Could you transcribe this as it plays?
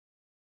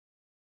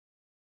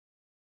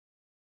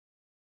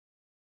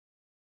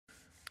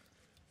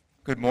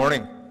Good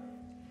morning.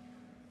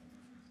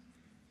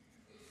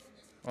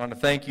 I want to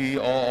thank you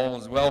all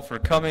as well for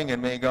coming,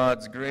 and may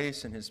God's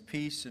grace and His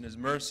peace and His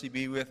mercy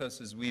be with us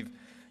as we've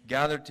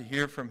gathered to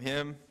hear from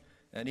Him,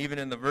 and even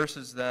in the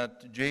verses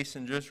that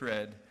Jason just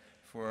read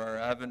for our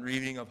Advent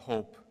reading of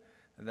hope,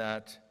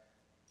 that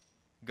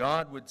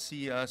God would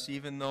see us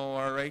even though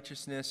our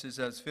righteousness is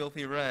as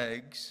filthy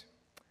rags,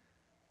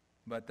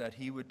 but that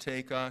He would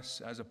take us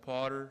as a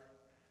potter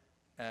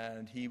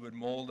and He would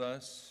mold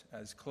us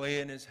as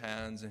clay in His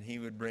hands, and He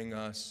would bring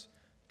us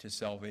to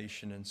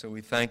salvation. And so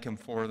we thank Him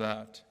for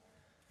that.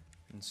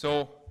 And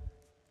so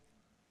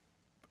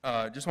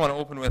just want to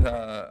open with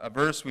a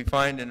verse we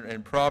find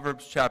in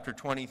Proverbs chapter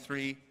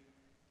 23.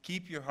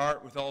 Keep your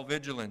heart with all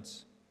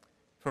vigilance,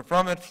 for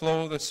from it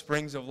flow the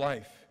springs of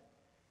life.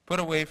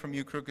 Put away from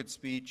you crooked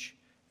speech,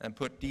 and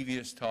put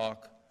devious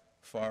talk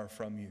far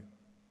from you.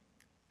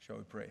 Shall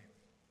we pray?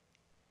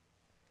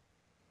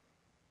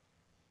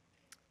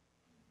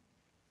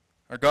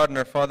 Our God and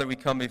our Father, we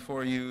come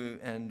before you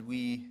and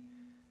we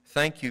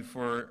thank you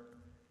for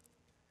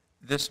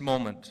this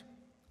moment,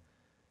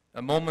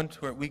 a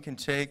moment where we can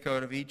take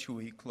out of each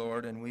week,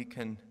 Lord, and we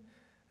can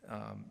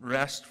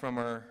rest from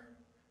our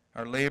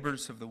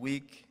labors of the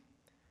week,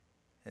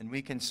 and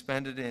we can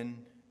spend it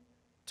in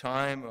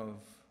time of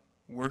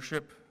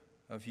worship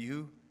of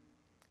you,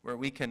 where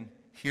we can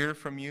hear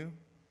from you,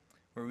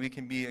 where we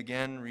can be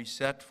again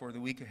reset for the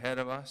week ahead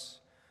of us,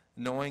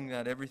 knowing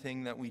that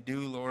everything that we do,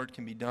 Lord,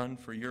 can be done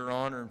for your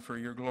honor and for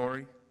your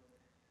glory.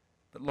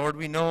 But Lord,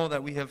 we know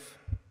that we have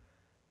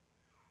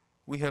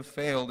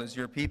failed as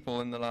your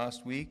people in the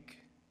last week.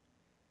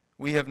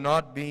 We have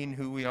not been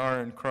who we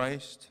are in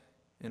Christ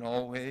in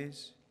all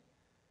ways.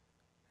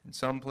 In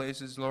some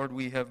places, Lord,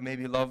 we have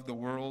maybe loved the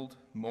world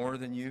more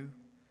than you.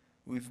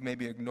 We've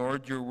maybe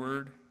ignored your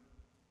word.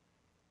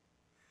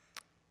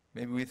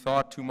 Maybe we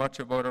thought too much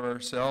about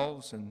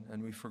ourselves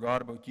and we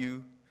forgot about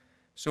you.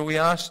 So we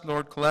ask,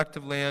 Lord,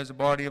 collectively as a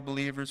body of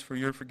believers for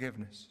your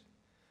forgiveness.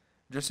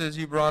 Just as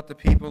you brought the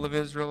people of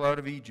Israel out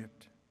of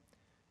Egypt,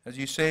 as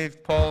you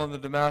saved Paul on the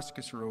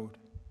Damascus road,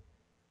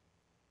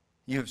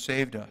 you have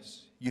saved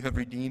us. You have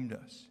redeemed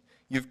us.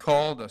 You've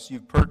called us.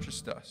 You've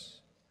purchased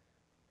us.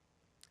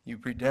 You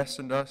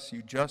predestined us.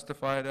 You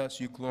justified us.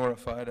 You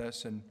glorified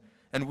us.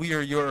 And we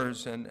are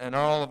yours, and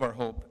all of our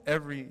hope,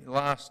 every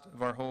last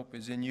of our hope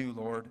is in you,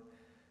 Lord.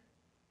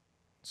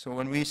 So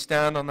when we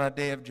stand on that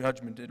day of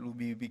judgment, it will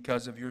be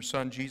because of your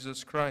Son,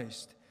 Jesus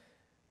Christ,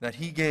 that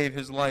he gave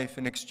his life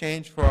in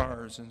exchange for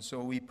ours, and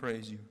so we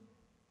praise you.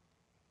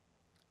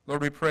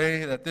 Lord, we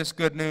pray that this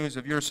good news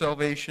of your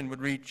salvation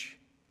would reach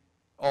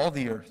all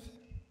the earth,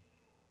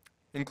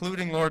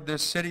 including, Lord,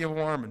 this city of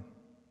Warman.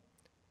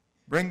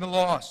 Bring the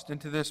lost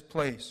into this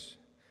place.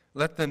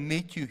 Let them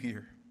meet you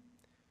here.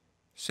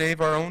 Save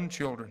our own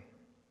children,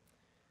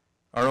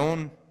 our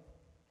own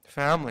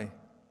family,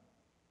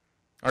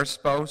 our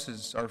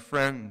spouses, our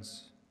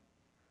friends.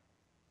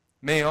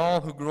 May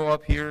all who grow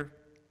up here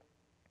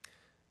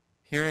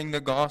hearing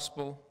the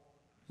gospel,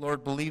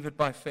 Lord, believe it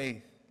by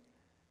faith.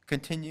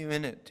 Continue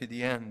in it to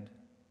the end.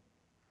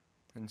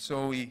 And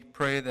so we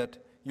pray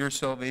that your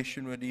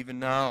salvation would even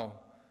now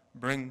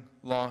bring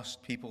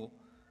lost people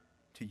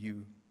to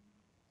you.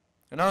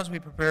 And now as we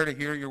prepare to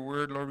hear your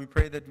word, Lord, we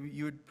pray that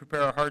you would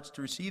prepare our hearts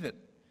to receive it.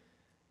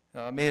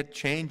 May it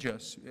change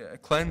us,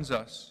 cleanse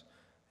us,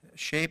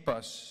 shape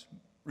us,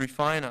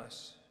 refine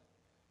us.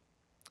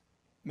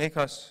 Make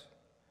us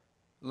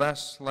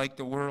less like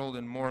the world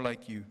and more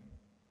like you.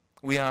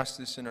 We ask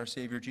this in our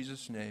Savior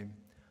Jesus' name.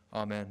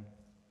 Amen.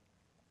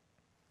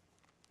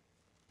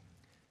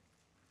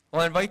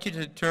 Well, I invite you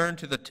to turn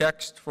to the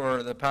text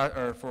for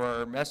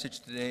our message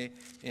today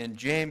in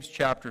James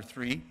chapter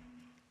 3.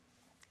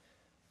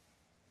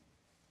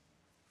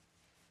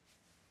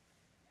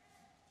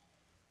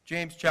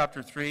 James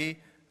chapter 3,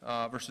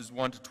 verses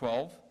 1 to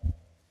 12.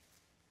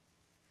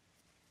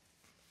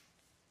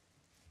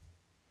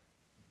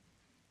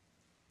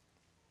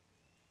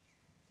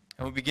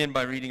 And we'll begin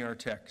by reading our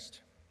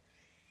text.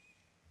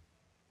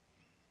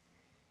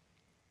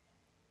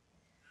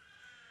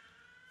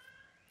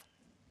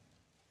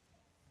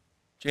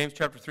 James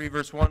chapter 3,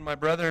 verse 1, My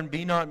brethren,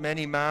 be not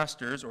many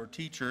masters or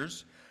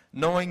teachers,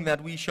 knowing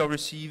that we shall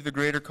receive the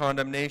greater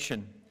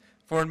condemnation.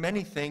 For in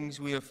many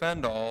things we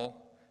offend all.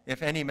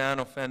 If any man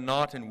offend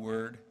not in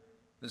word,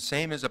 the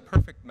same is a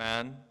perfect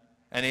man,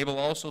 and able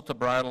also to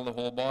bridle the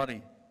whole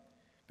body.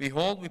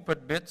 Behold, we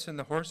put bits in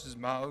the horses'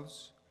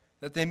 mouths,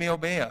 that they may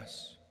obey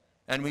us,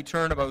 and we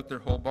turn about their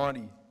whole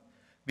body.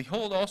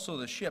 Behold also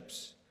the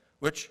ships,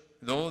 which,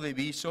 though they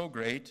be so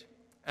great,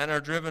 and are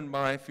driven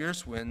by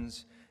fierce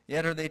winds,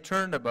 yet are they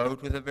turned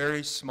about with a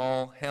very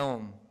small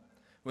helm,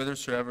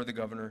 whithersoever the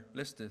governor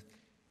listeth.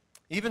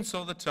 Even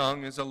so the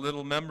tongue is a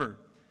little member,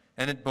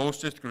 and it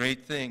boasteth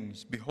great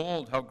things.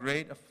 Behold, how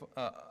great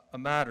a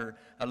matter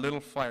a little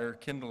fire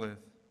kindleth.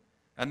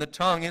 And the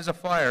tongue is a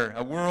fire,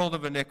 a world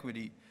of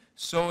iniquity.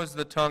 So is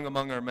the tongue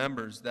among our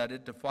members, that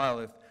it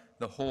defileth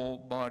the whole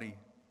body,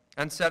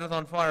 and setteth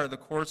on fire the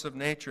course of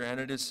nature, and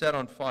it is set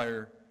on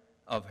fire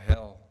of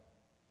hell.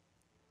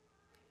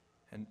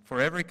 And for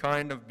every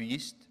kind of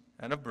beast,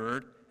 and of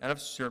bird, and of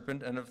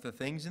serpent, and of the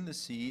things in the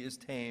sea is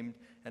tamed,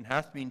 and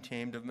hath been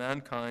tamed of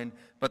mankind,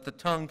 but the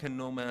tongue can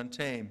no man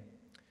tame.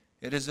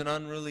 It is an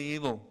unruly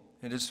evil.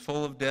 It is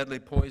full of deadly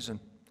poison.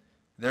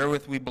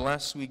 Therewith we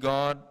bless we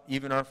God,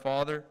 even our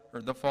Father,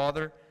 or the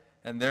Father,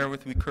 and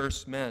therewith we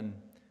curse men,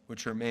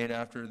 which are made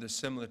after the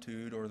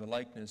similitude or the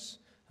likeness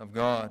of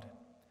God.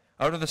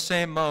 Out of the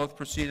same mouth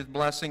proceedeth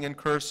blessing and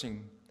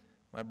cursing.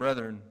 My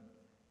brethren,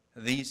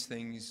 these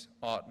things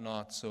ought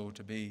not so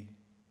to be.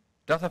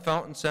 Doth a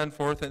fountain send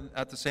forth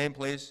at the same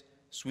place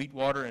sweet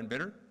water and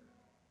bitter?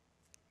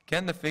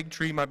 Can the fig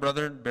tree, my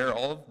brethren, bear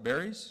olive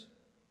berries?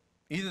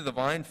 Either the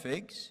vine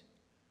figs?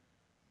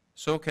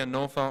 So can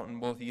no fountain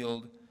both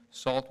yield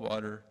salt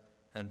water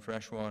and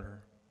fresh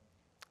water.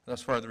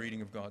 Thus far the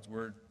reading of God's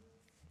word.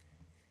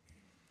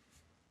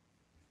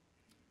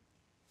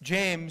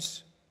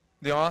 James,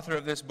 the author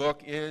of this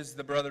book, is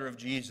the brother of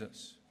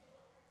Jesus.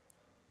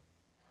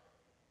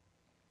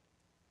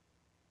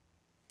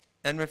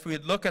 And if we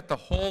look at the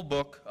whole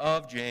book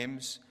of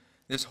James,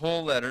 this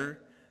whole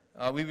letter,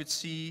 we would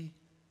see,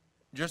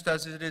 just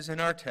as it is in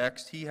our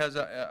text, he has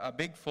a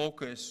big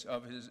focus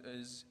of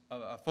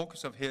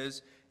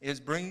his is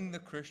bringing the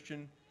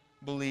Christian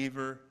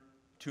believer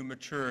to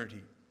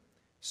maturity,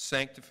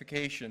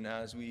 sanctification,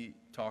 as we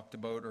talked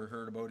about or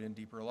heard about in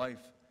Deeper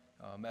Life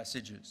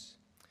messages.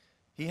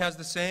 He has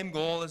the same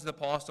goal as the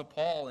Apostle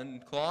Paul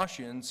in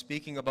Colossians,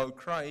 speaking about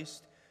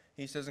Christ.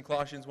 He says in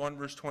Colossians 1,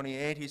 verse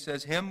 28, he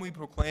says, Him we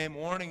proclaim,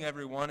 warning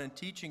everyone and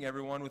teaching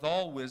everyone with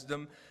all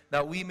wisdom,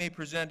 that we may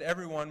present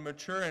everyone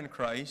mature in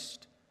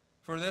Christ.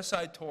 For this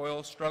I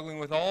toil, struggling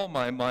with all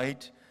my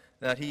might,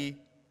 that he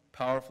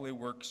powerfully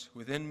works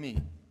within me.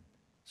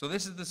 So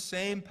this is the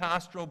same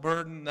pastoral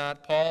burden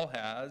that Paul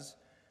has,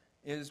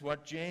 is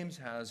what James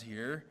has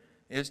here,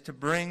 is to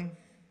bring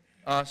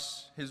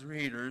us, his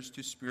readers,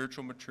 to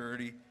spiritual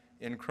maturity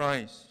in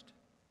Christ,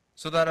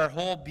 so that our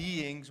whole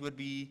beings would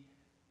be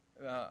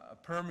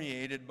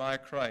permeated by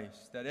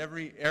Christ, that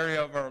every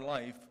area of our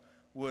life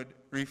would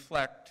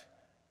reflect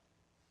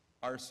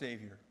our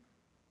Savior.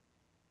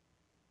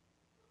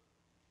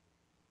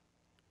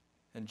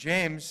 And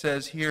James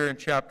says here in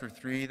chapter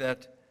 3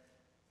 that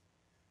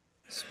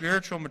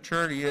spiritual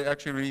maturity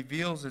actually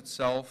reveals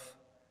itself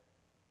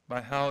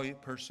by how a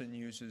person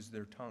uses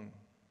their tongue.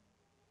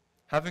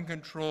 Having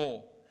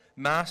control,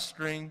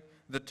 mastering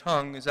the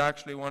tongue is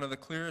actually one of the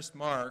clearest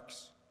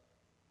marks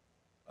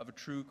of a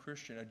true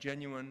Christian, a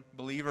genuine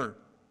believer.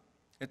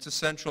 It's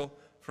essential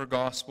for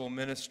gospel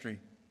ministry.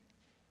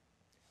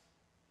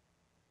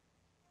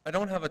 I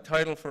don't have a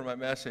title for my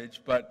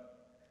message, but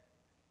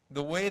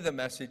the way the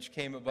message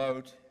came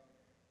about,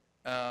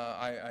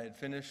 I had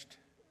finished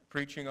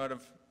preaching out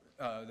of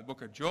the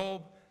book of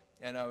Job,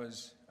 and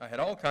I had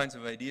all kinds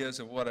of ideas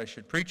of what I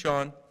should preach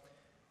on,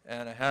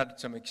 and I had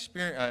some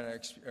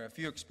a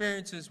few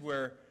experiences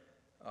where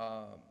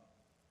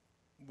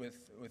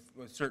with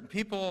certain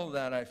people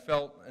that I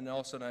felt, and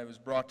also I was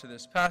brought to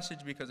this passage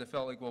because I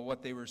felt like, well,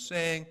 what they were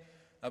saying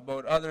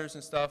about others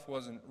and stuff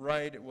wasn't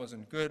right, it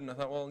wasn't good, and I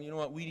thought, well, you know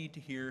what, we need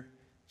to hear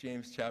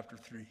James chapter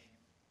 3.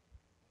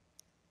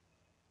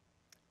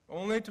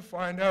 Only to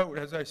find out,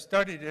 as I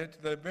studied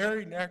it, the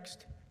very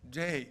next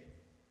day,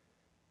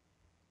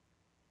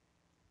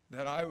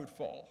 that I would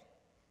fall,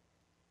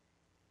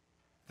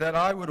 that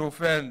I would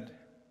offend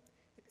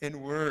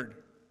in word,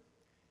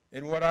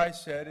 in what I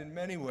said in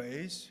many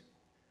ways,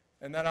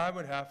 and that I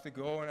would have to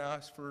go and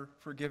ask for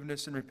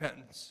forgiveness and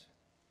repentance.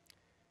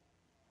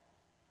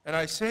 And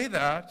I say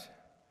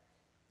that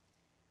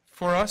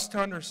for us to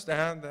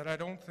understand that I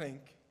don't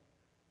think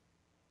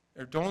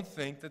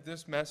that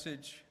this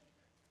message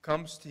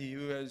comes to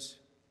you as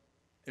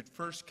it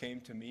first came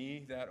to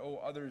me, that, oh,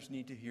 others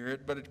need to hear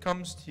it, but it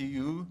comes to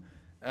you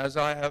as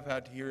I have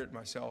had to hear it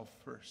myself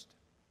first,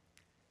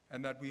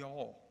 and that we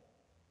all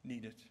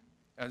need it,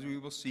 as we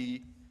will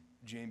see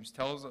James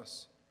tells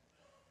us.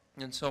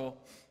 And so,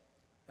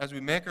 as we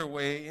make our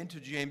way into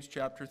James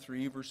chapter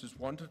 3, verses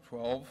 1 to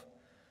 12,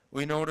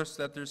 we notice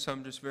that there's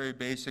some just very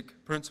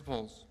basic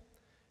principles.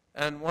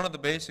 And one of the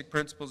basic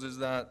principles is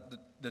that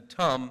the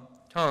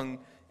tongue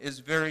is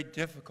very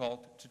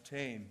difficult to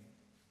tame.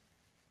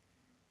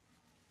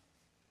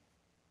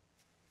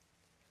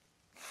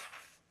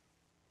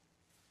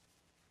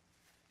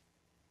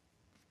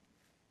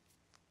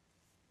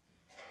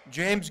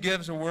 James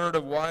gives a word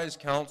of wise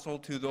counsel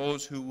to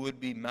those who would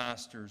be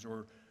masters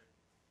or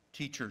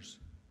teachers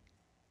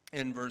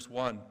in verse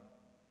 1.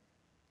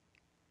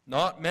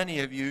 Not many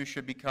of you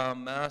should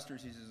become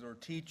masters, he says, or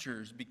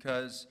teachers,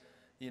 because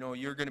you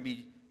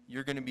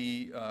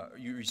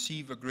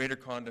receive a greater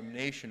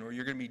condemnation, or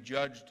you're going to be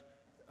judged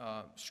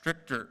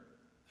stricter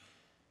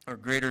or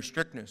greater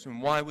strictness.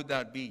 And why would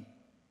that be?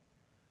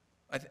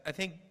 I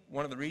think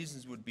one of the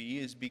reasons would be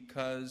is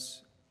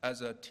because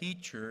as a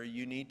teacher,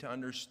 you need to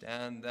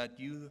understand that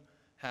you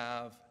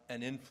have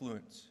an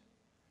influence,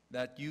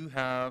 that you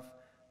have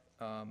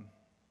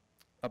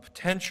a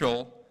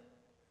potential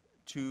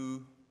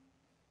to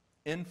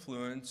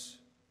influence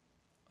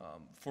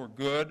for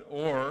good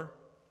or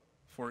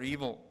for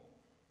evil.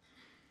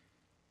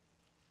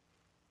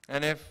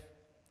 And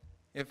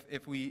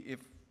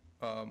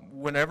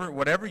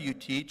whatever you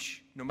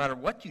teach, no matter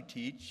what you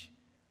teach,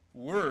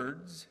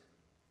 words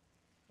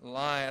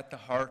lie at the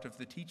heart of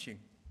the teaching.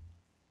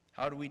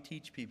 How do we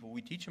teach people?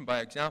 We teach them by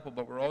example,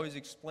 but we're always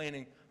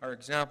explaining our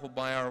example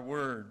by our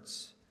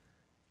words.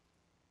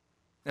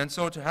 And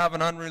so to have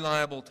an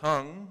unreliable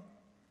tongue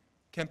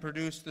can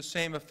produce the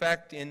same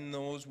effect in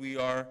those we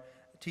are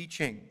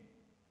teaching.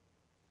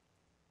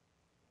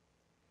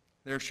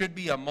 There should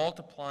be a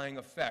multiplying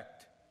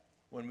effect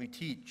when we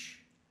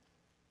teach,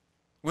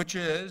 which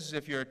is,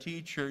 if you're a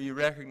teacher, you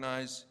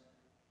recognize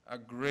a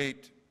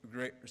great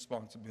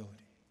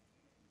responsibility.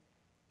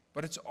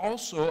 But it's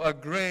also a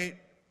great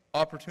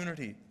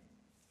opportunity.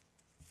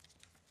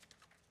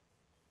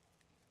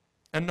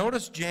 And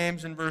notice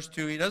James in verse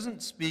 2, he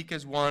doesn't speak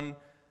as one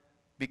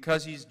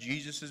because he's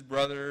Jesus'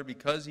 brother,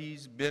 because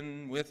he's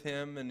been with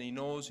him and he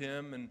knows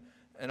him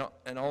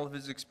and all of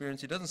his experience.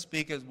 He doesn't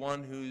speak as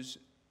one who's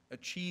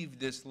achieved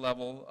this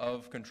level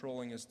of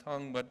controlling his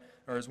tongue,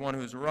 or as one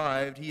who's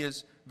arrived. He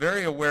is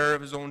very aware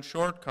of his own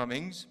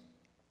shortcomings,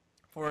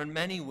 for in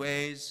many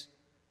ways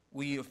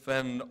we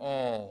offend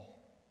all.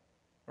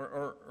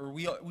 Or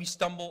we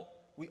stumble,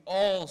 we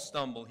all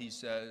stumble, he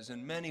says,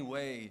 in many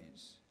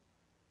ways.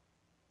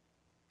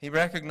 He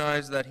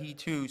recognized that he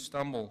too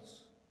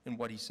stumbles in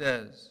what he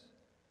says.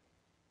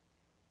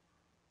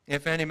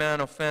 If any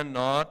man offend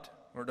not,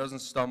 or doesn't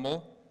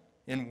stumble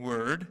in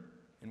word,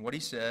 in what he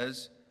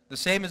says, the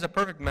same is a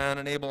perfect man,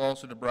 and able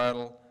also to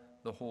bridle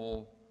the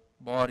whole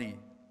body.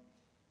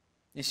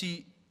 You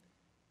see,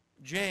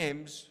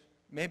 James,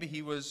 maybe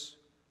he was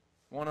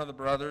one of the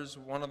brothers,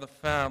 one of the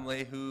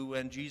family who,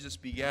 when Jesus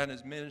began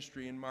his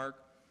ministry in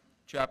Mark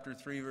chapter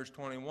 3, verse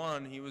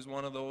 21, he was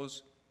one of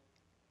those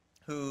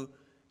who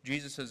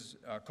Jesus has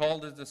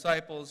called his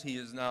disciples. He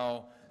is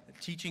now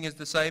teaching his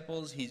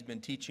disciples. He's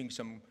been teaching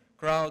some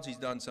crowds. He's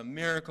done some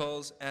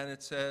miracles. And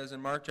it says in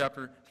Mark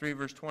chapter 3,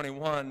 verse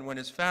 21, when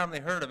his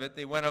family heard of it,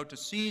 they went out to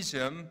seize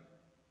him,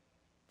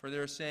 for they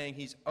were saying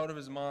he's out of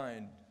his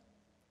mind.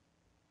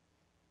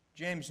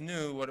 James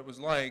knew what it was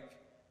like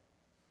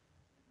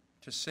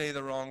to say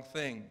the wrong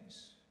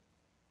things.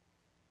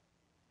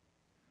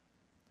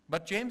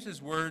 But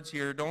James's words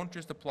here don't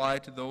just apply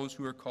to those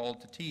who are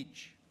called to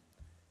teach,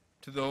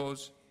 to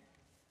those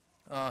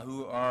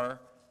who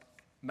are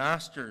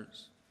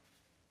masters.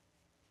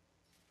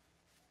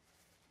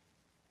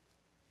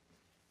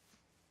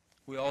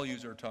 We all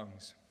use our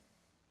tongues,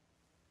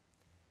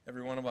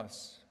 every one of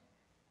us.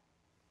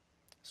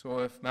 So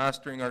if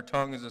mastering our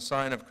tongue is a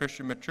sign of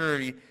Christian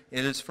maturity,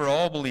 it is for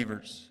all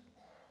believers.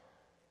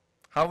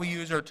 How we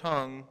use our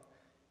tongue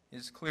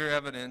is clear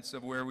evidence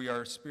of where we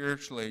are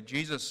spiritually.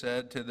 Jesus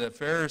said to the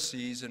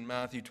Pharisees in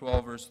Matthew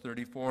 12, verse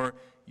 34,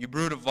 "You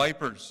brood of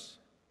vipers,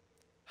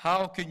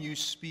 how can you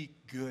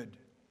speak good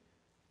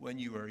when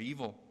you are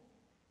evil?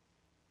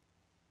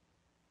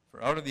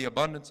 For out of the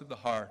abundance of the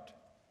heart,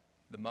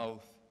 the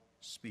mouth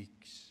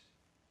speaks."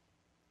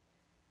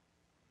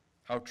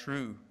 How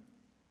true,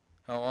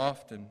 how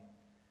often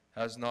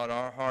has not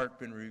our heart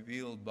been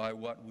revealed by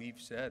what we've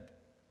said?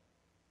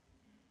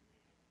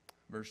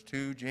 Verse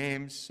 2,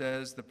 James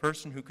says, the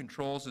person who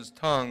controls his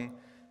tongue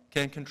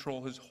can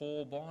control his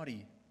whole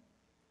body.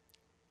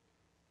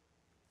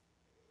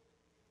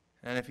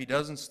 And if he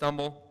doesn't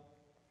stumble,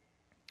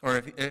 or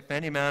if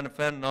any man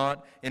offend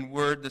not in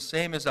word, the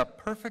same is a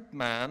perfect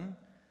man,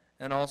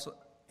 and also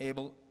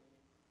able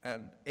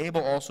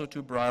also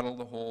to bridle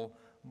the whole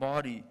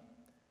body.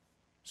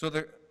 So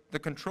the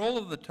control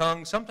of the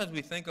tongue, sometimes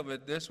we think of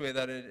it this way,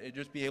 that it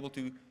just be able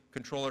to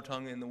control our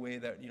tongue in the way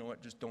that,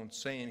 just don't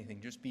say anything,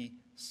 just be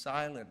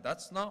silent.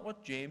 That's not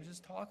what James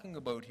is talking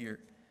about here,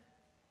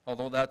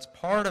 although that's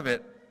part of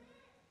it.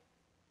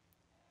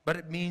 But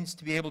it means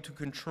to be able to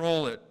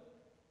control it,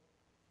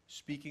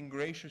 speaking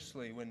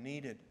graciously when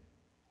needed,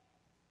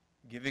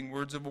 giving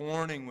words of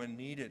warning when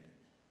needed,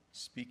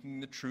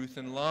 speaking the truth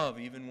in love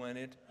even when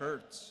it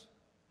hurts.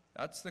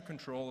 That's the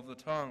control of the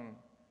tongue.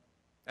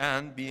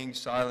 And being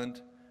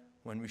silent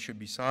when we should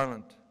be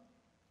silent.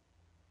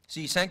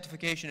 See,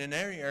 sanctification in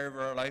every area of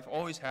our life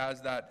always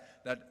has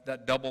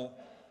that double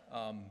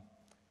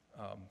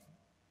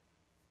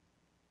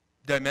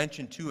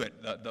dimension to it,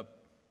 the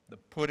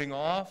putting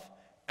off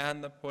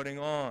and the putting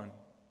on.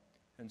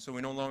 And so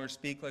we no longer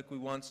speak like we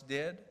once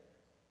did,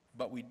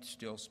 but we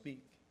still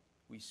speak.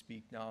 We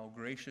speak now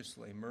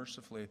graciously,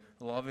 mercifully,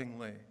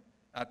 lovingly,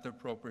 at the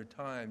appropriate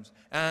times.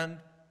 And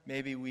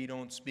maybe we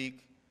don't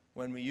speak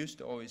when we used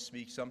to always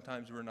speak.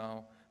 Sometimes we're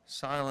now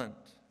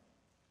silent.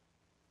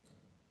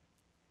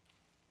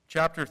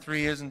 Chapter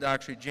 3 isn't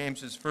actually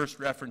James's first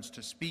reference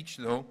to speech,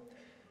 though.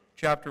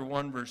 Chapter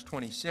 1, verse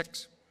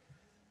 26.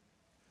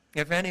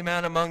 If any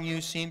man among you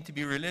seem to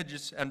be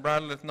religious, and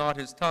bridleth not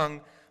his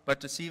tongue, but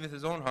deceiveth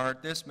his own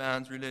heart, this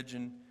man's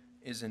religion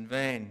is in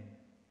vain.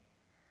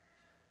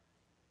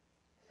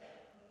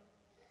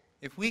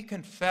 If we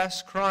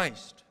confess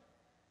Christ,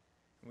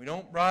 and we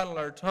don't bridle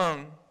our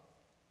tongue,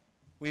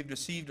 we've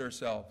deceived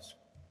ourselves.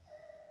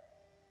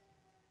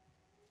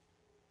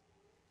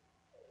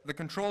 The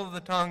control of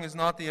the tongue is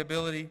not the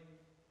ability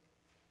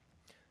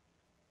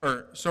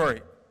or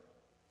sorry,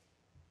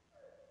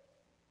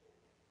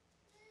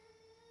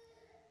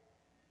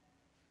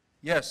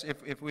 yes,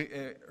 if we,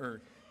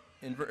 or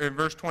in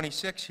verse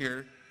 26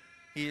 here,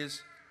 he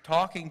is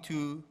talking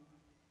to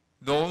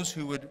those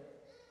who would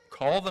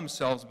call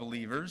themselves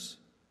believers,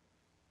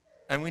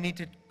 and we need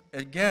to,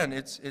 again,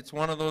 it's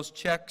one of those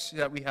checks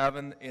that we have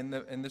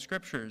in the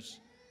Scriptures.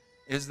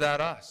 Is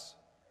that us?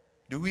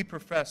 Do we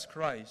profess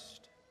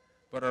Christ,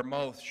 but our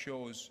mouth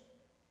shows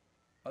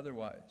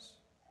otherwise?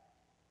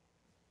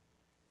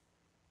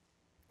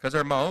 Because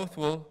our mouth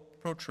will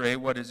portray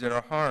what is in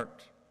our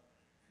heart.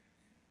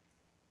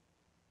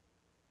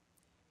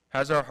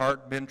 Has our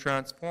heart been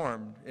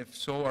transformed? If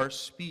so, our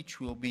speech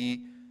will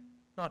be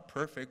not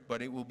perfect,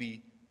 but it will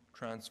be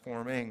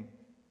transforming.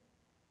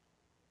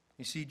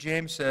 You see,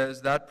 James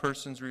says that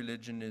person's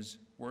religion is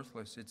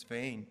worthless, it's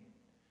vain.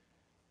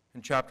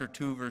 In chapter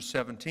 2, verse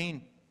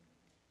 17,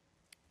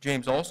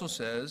 James also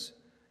says,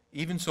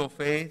 even so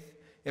faith,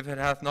 if it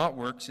hath not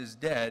works, is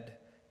dead,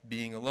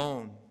 being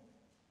alone.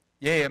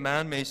 Yea, a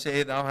man may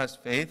say, thou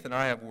hast faith, and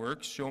I have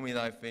works. Show me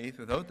thy faith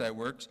without thy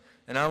works,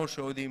 and I will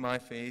show thee my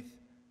faith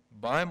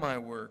by my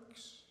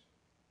works.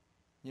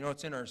 You know,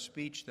 it's in our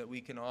speech that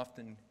we can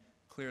often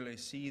clearly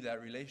see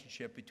that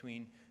relationship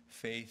between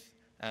faith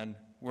and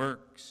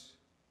works.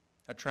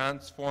 A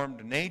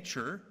transformed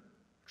nature,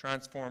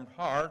 transformed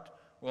heart,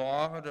 will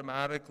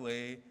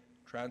automatically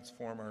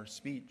transform our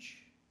speech,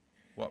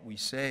 what we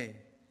say.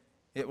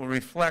 It will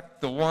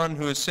reflect the one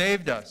who has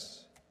saved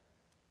us.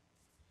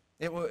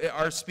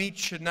 Our speech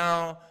should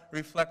now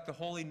reflect the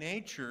holy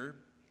nature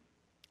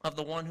of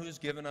the one who has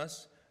given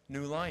us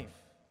new life.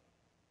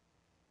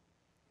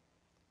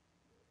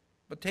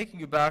 But taking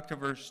you back to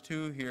verse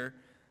 2 here,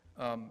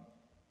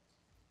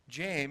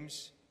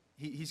 James,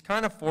 he's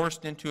kind of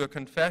forced into a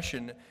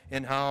confession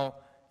in how,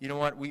 you know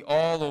what, we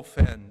all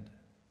offend.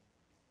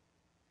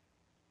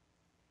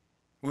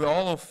 We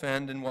all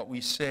offend in what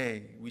we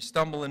say. We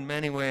stumble in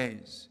many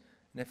ways.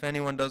 And if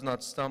anyone does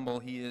not stumble,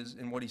 he is,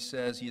 in what he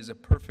says, he is a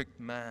perfect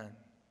man.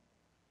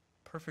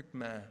 Perfect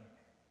man.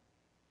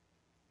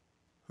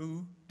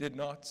 Who did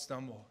not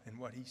stumble in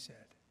what he said?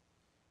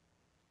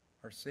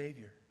 Our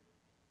Savior.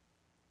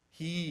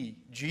 He,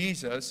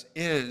 Jesus,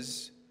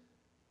 is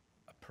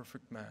a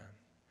perfect man.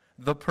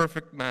 The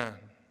perfect man.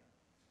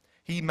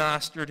 He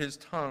mastered his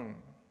tongue.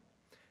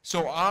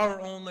 So our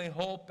only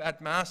hope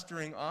at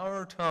mastering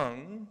our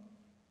tongue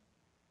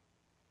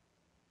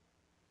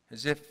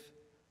is if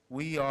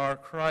we are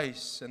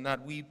Christ, and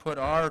that we put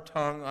our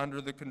tongue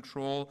under the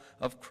control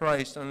of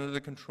Christ, under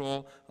the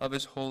control of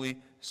his Holy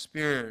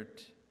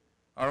Spirit.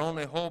 Our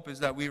only hope is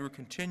that we were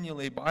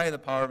continually, by the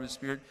power of his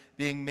Spirit,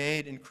 being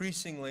made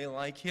increasingly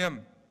like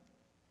him.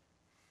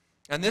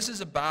 And this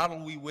is a battle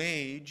we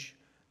wage,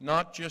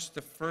 not just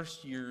the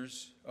first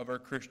years of our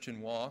Christian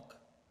walk.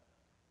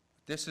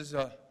 This is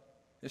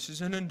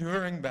an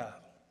enduring battle.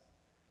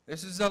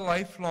 This is a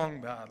lifelong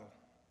battle.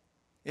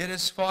 It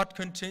is fought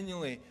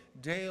continually,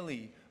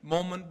 daily,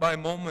 moment by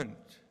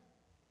moment.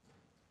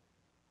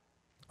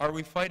 Are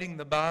we fighting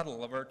the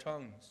battle of our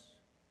tongues?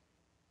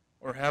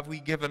 Or have we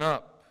given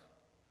up?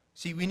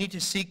 See, we need to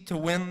seek to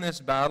win this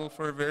battle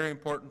for a very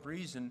important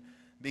reason,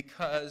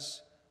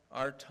 because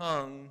our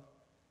tongue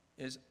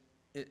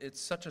it's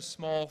such a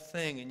small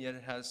thing, and yet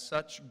it has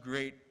such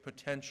great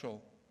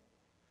potential.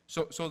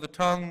 So the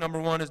tongue,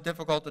 number one, is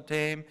difficult to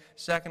tame.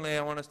 Secondly,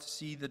 I want us to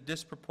see the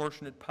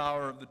disproportionate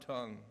power of the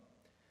tongue.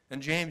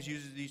 And James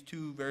uses these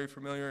two very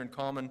familiar and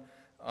common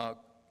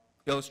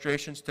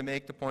illustrations to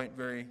make the point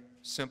very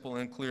simple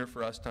and clear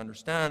for us to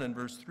understand. In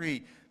verse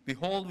 3,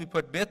 behold, we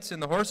put bits in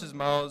the horses'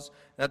 mouths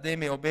that they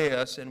may obey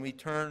us, and we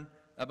turn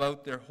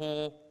about their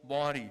whole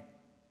body.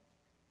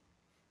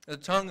 The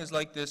tongue is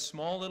like this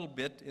small little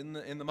bit in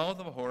the mouth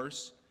of a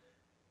horse,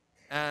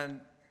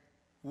 and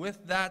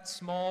with that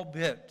small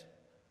bit,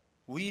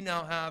 we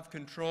now have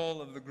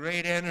control of the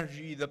great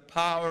energy, the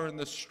power, and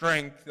the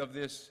strength of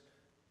this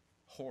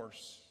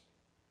horse.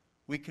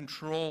 We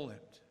control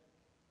it.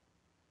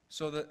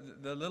 So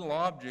the little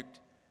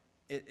object,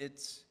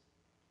 it's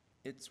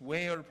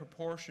way out of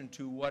proportion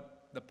to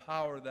what the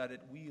power that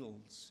it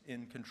wields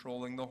in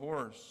controlling the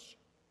horse.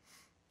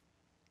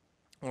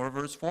 Or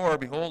verse 4,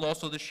 behold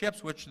also the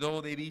ships, which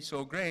though they be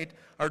so great,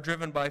 are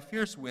driven by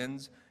fierce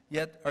winds,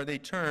 yet are they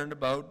turned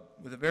about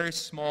with a very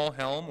small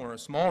helm or a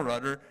small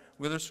rudder,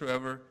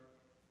 whithersoever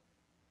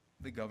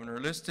the governor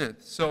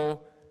listeth.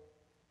 So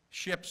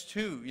ships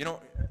too, you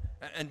know,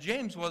 and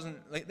James wasn't,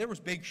 like, there was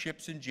big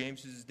ships in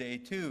James's day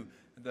too.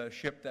 The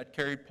ship that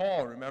carried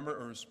Paul,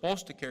 remember, or was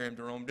supposed to carry him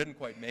to Rome, didn't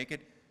quite make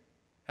it,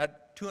 had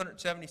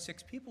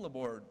 276 people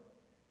aboard.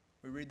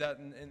 We read that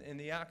in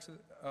the Acts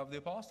of the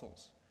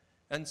Apostles.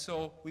 And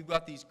so we've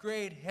got these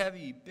great,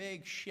 heavy,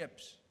 big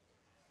ships,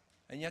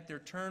 and yet they're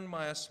turned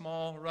by a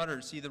small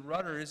rudder. See, the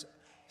rudder's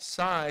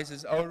size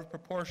is out of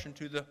proportion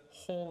to the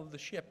whole of the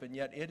ship, and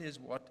yet it is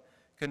what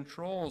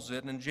controls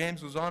it. And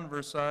James goes on,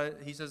 verse 5,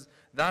 he says,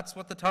 that's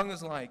what the tongue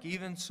is like.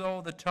 Even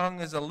so, the tongue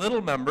is a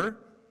little member,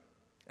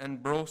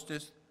 and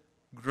boasteth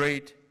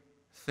great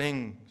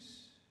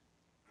things.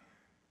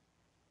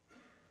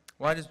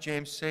 Why does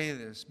James say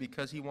this?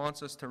 Because he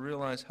wants us to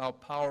realize how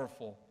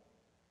powerful,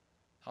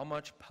 how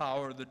much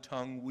power the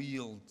tongue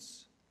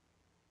wields,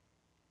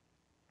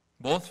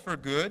 both for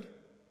good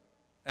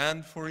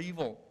and for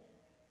evil.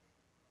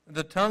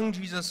 The tongue,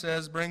 Jesus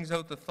says, brings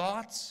out the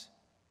thoughts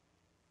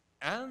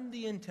and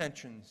the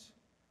intentions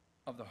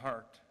of the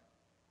heart.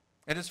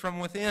 It is from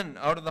within,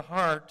 out of the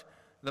heart,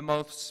 the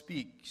mouth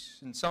speaks.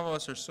 And some of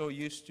us are so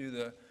used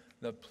to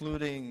the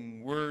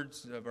polluting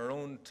words of our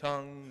own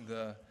tongue,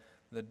 the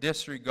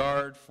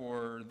disregard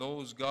for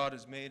those God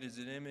has made as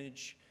an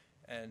image,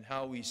 and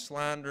how we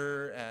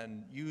slander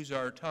and use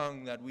our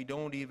tongue that we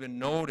don't even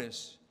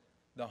notice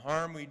the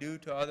harm we do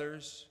to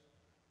others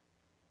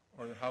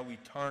or how we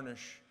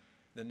tarnish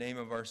the name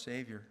of our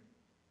Savior.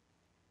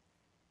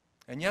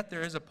 And yet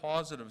there is a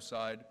positive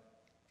side.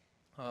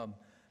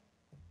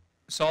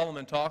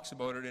 Solomon talks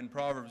about it in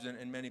Proverbs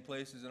in many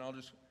places, and I'll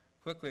just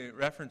quickly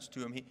reference to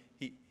him.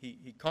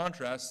 He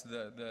contrasts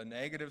the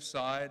negative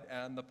side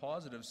and the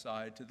positive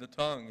side to the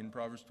tongue in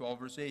Proverbs 12,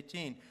 verse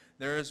 18.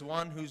 There is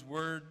one whose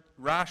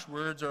rash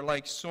words are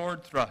like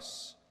sword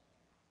thrusts.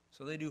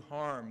 So they do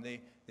harm,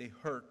 they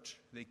hurt,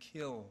 they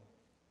kill.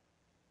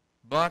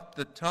 But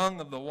the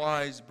tongue of the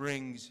wise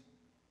brings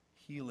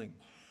healing.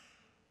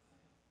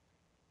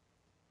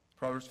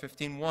 Proverbs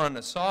 15:1,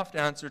 a soft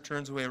answer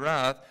turns away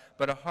wrath,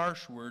 but a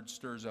harsh word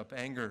stirs up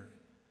anger.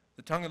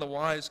 The tongue of the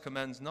wise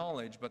commends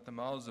knowledge, but the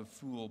mouths of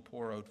fool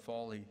pour out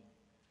folly.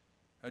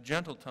 A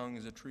gentle tongue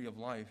is a tree of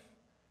life,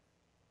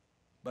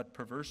 but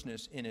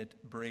perverseness in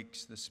it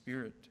breaks the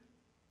spirit.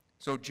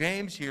 So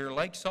James here,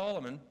 like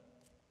Solomon,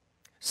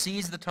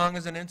 sees the tongue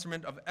as an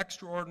instrument of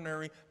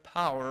extraordinary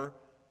power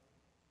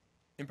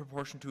in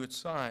proportion to its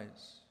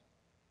size.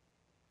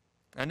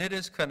 And it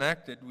is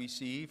connected, we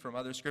see from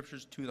other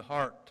scriptures, to the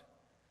heart.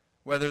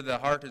 Whether the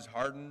heart is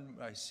hardened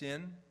by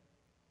sin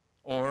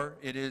or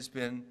it has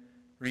been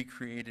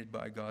recreated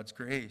by God's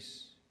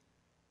grace.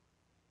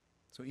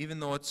 So even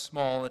though it's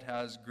small, it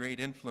has great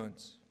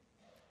influence.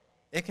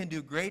 It can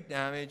do great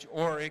damage,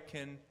 or it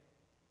can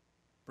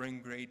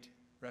bring great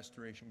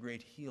restoration,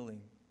 great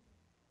healing.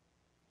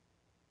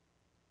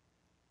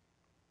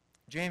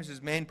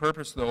 James's main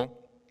purpose, though,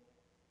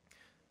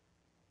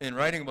 in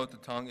writing about the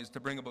tongue is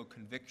to bring about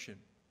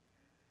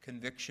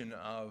conviction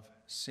of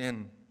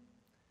sin.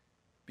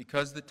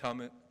 Because the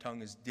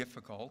tongue is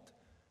difficult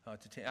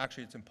to tame.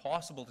 Actually, it's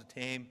impossible to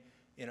tame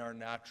in our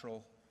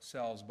natural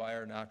selves by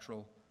our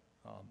natural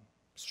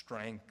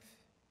strength.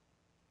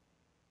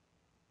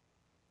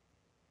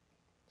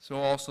 So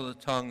also the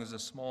tongue is a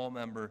small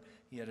member,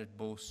 yet it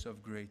boasts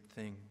of great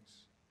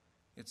things.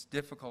 It's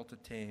difficult to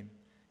tame.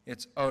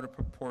 It's out of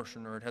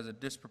proportion, or it has a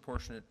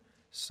disproportionate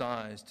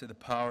size to the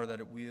power that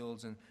it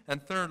wields.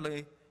 And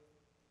thirdly,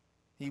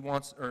 he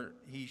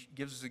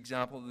gives us an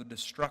example of the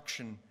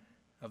destruction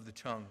of the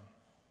tongue.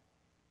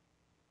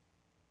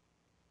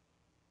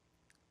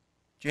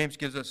 James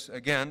gives us,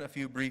 again, a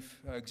few brief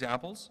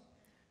examples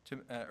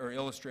or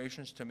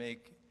illustrations to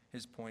make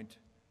his point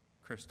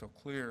crystal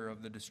clear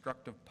of the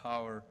destructive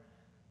power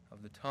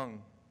of the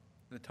tongue.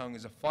 The tongue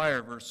is a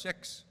fire, verse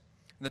 6.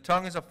 The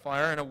tongue is a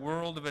fire in a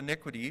world of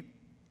iniquity.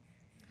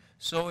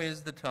 So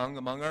is the tongue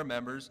among our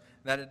members,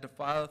 that it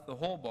defileth the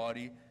whole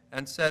body,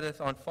 and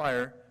setteth on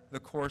fire the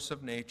course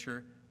of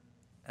nature,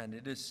 and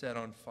it is set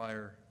on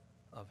fire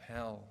of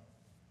hell.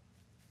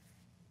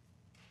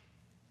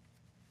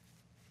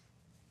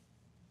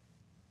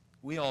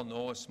 We all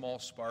know a small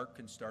spark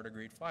can start a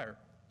great fire.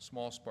 A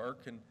small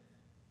spark can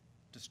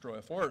destroy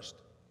a forest.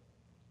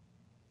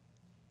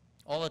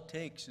 All it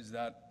takes is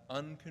that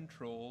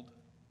uncontrolled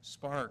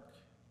spark.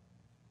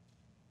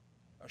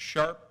 A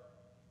sharp,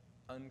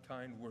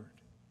 unkind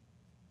word.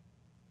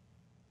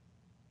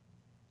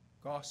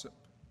 Gossip.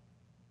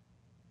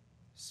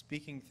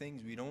 Speaking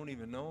things we don't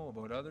even know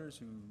about others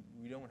who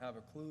we don't have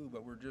a clue,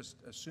 but we're just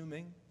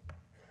assuming.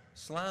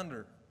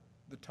 Slander.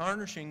 The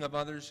tarnishing of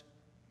others'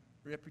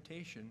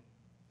 reputation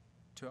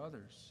to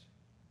others.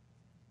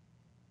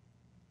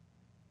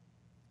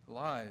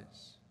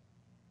 Lies.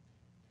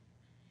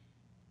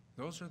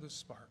 Those are the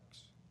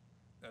sparks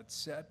that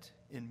set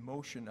in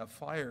motion a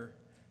fire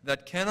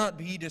that cannot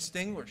be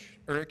distinguished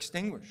or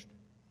extinguished.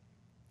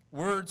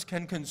 Words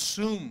can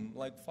consume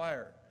like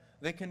fire.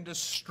 They can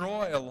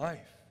destroy a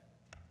life.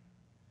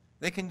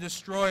 They can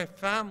destroy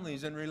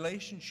families and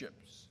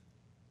relationships.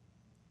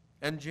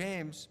 And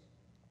James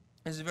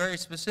is very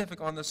specific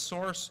on the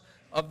source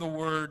of the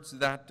words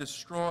that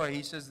destroy.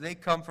 He says they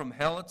come from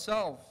hell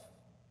itself.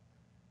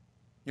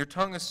 Your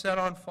tongue is set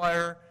on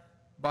fire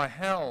by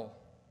hell.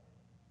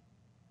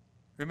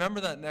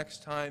 Remember that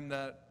next time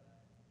that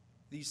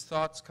these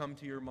thoughts come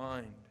to your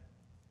mind,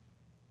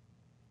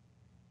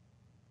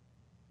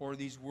 or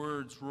these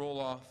words roll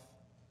off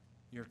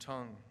your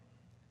tongue,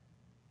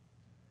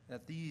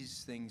 that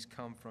these things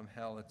come from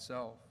hell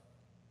itself.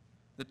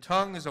 The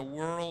tongue is a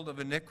world of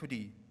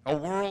iniquity, a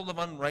world of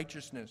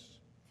unrighteousness.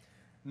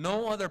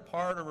 No other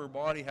part of our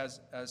body has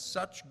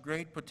such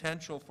great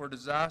potential for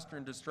disaster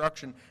and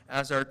destruction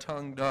as our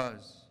tongue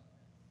does.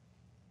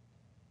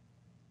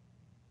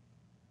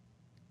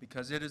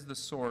 because it is the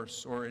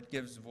source, or it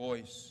gives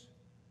voice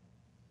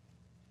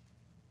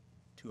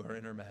to our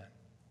inner man,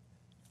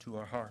 to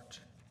our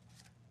heart,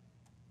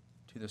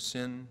 to the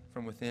sin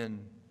from within.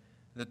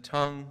 The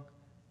tongue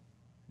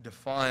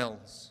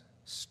defiles,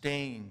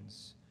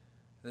 stains.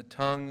 The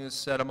tongue is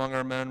set among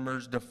our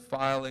members,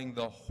 defiling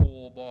the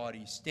whole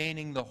body,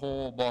 staining the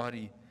whole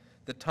body.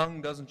 The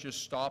tongue doesn't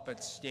just stop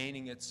at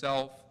staining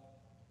itself.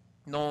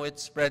 No, it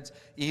spreads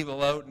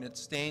evil out and it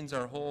stains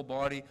our whole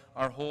body,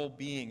 our whole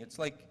being. It's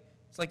like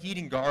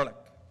eating garlic.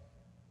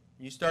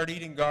 You start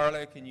eating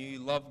garlic and you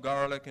love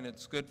garlic and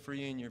it's good for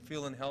you and you're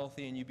feeling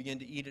healthy and you begin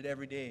to eat it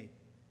every day.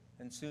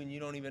 And soon you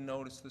don't even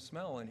notice the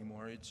smell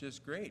anymore. It's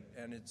just great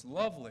and it's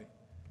lovely.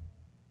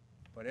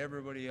 But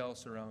everybody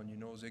else around you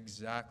knows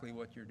exactly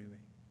what you're doing.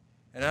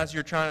 And as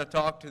you're trying to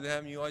talk to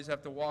them, you always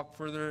have to walk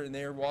further, and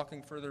they're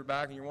walking further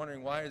back, and you're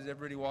wondering, why is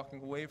everybody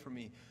walking away from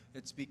me?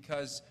 It's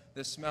because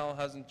the smell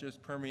hasn't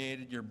just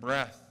permeated your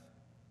breath.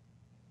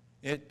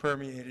 It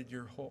permeated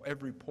your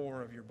every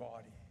pore of your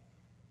body.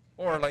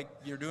 Or like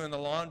you're doing the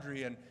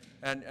laundry,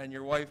 and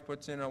your wife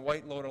puts in a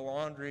white load of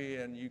laundry,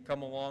 and you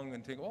come along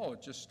and think, oh,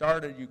 it just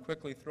started. You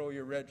quickly throw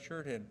your red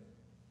shirt in.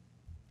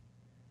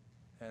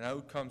 And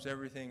out comes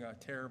everything a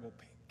terrible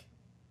pink,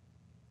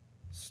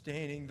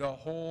 staining the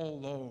whole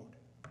load,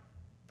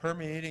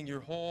 permeating your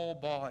whole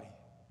body.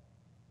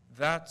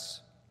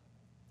 That's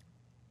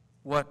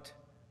what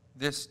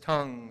this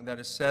tongue that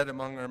is set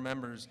among our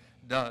members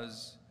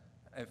does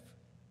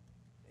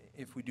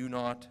if we do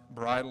not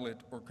bridle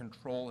it or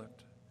control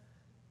it.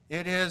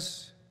 It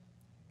is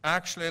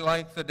actually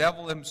like the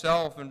devil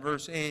himself in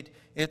verse 8.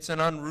 It's an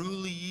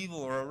unruly evil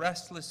or a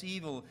restless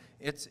evil.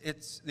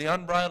 It's the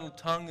unbridled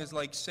tongue is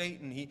like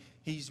Satan.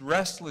 He's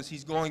restless.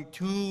 He's going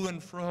to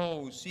and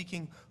fro,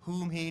 seeking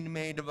whom he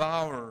may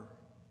devour.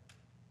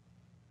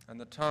 And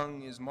the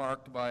tongue is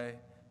marked by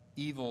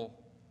evil,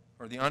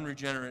 or the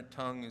unregenerate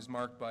tongue is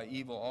marked by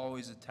evil,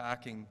 always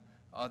attacking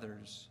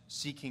others,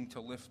 seeking to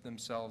lift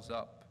themselves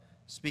up,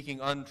 speaking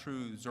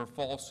untruths or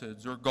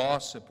falsehoods or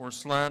gossip or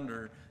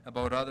slander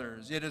about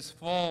others. It is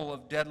full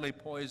of deadly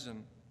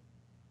poison.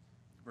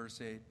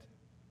 Verse 8.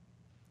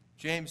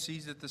 James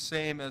sees it the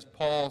same as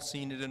Paul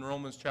seen it in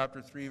Romans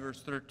chapter 3,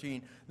 verse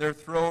 13. Their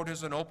throat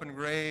is an open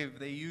grave.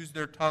 They use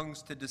their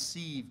tongues to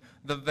deceive.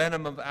 The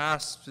venom of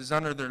asps is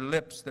under their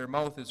lips. Their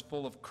mouth is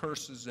full of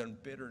curses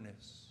and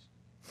bitterness.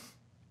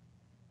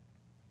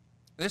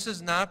 This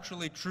is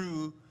naturally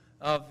true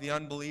of the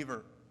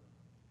unbeliever.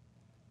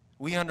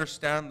 We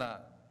understand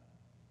that.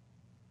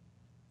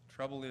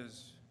 Trouble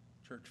is,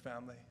 church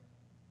family.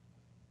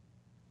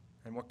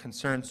 And what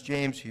concerns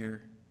James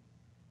here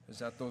is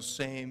that those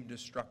same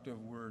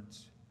destructive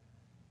words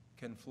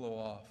can flow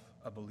off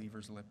a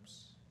believer's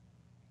lips.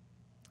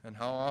 And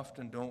how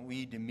often don't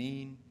we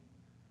demean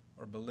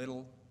or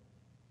belittle,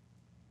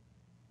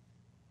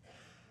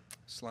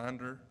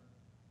 slander,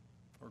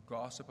 or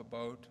gossip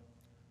about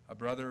a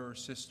brother or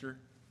sister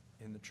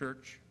in the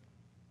church?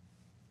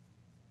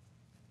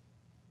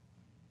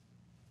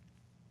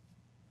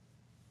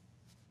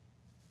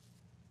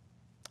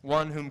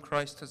 One whom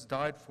Christ has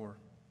died for.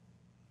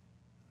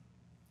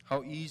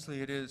 How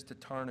easily it is to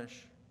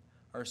tarnish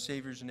our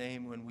Savior's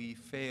name when we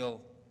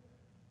fail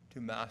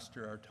to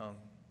master our tongue.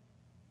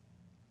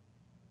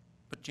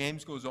 But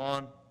James goes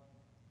on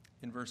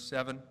in verse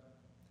 7.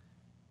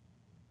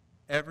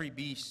 Every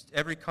beast,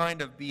 every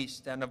kind of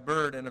beast, and of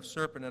bird, and of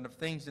serpent, and of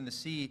things in the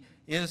sea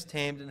is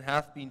tamed and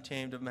hath been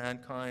tamed of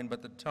mankind,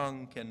 but the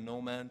tongue can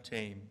no man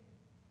tame.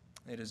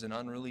 It is an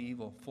unruly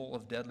evil, full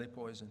of deadly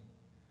poison.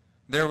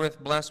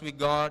 Therewith bless we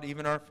God,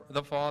 even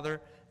the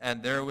Father,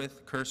 and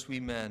therewith curse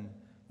we men,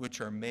 which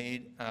are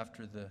made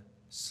after the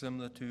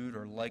similitude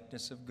or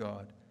likeness of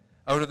God.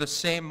 Out of the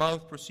same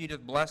mouth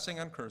proceedeth blessing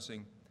and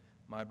cursing.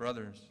 My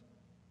brothers,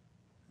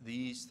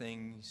 these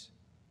things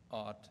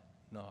ought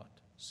not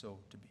so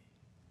to be.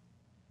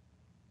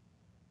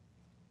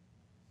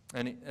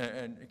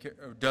 And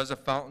does a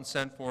fountain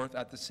send forth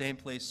at the same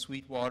place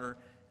sweet water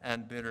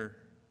and bitter?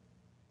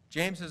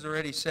 James has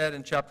already said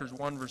in chapters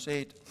 1, verse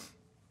 8,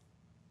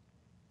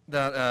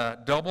 that a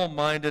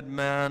double-minded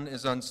man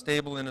is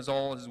unstable in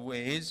all his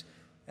ways.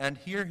 And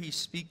here he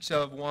speaks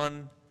of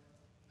one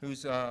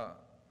who's a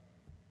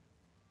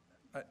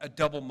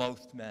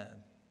double-mouthed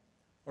man,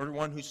 or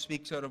one who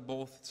speaks out of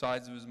both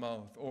sides of his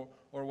mouth,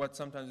 or what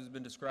sometimes has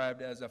been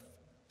described as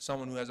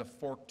someone who has a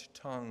forked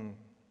tongue.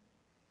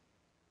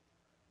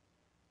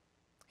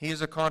 He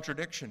is a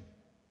contradiction.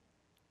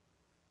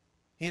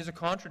 He is a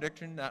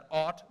contradiction that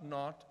ought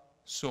not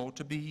so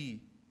to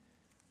be.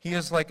 He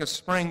is like a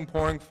spring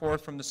pouring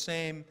forth from the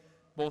same,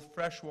 both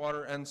fresh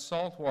water and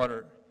salt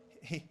water.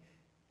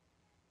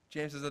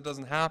 James says that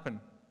doesn't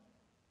happen.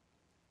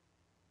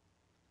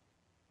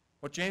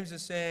 What James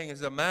is saying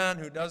is a man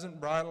who doesn't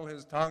bridle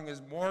his tongue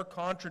is more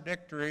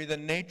contradictory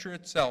than nature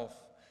itself.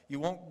 You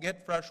won't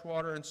get fresh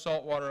water and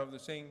salt water of the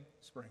same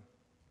spring.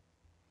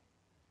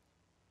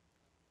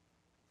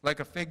 Like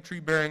a fig tree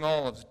bearing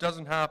olives, it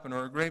doesn't happen,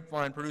 or a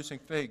grapevine producing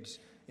figs.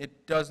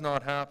 It does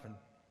not happen.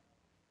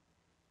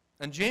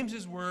 And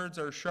James's words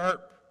are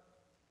sharp.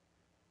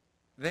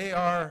 They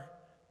are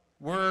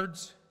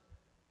words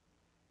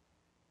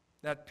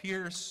that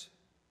pierce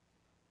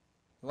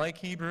like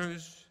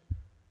Hebrews,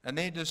 and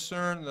they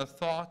discern the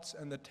thoughts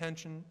and the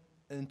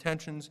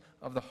intentions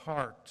of the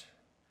heart.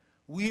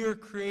 We are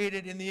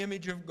created in the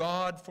image of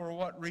God for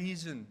what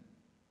reason?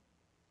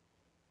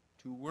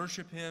 To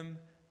worship Him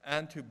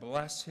and to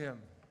bless Him.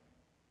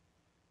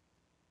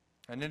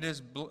 And it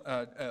is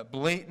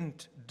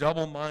blatant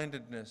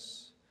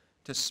double-mindedness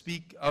to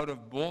speak out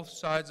of both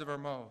sides of our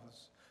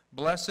mouths,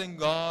 blessing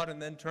God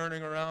and then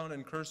turning around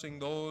and cursing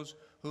those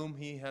whom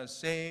He has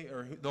saved,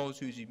 or those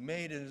who He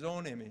made in His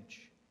own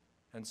image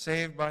and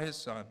saved by His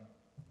Son.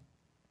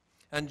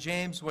 And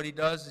James, what he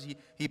does is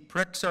he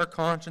pricks our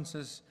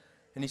consciences,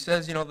 and he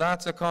says,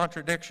 that's a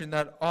contradiction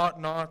that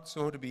ought not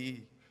so to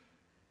be.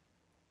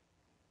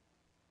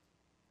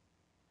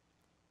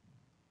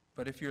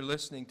 But if you're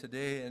listening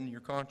today and your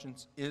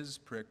conscience is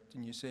pricked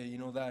and you say,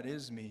 that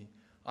is me,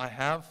 I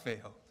have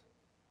failed.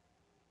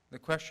 The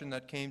question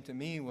that came to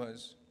me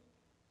was,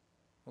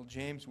 well,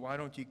 James, why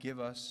don't you give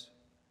us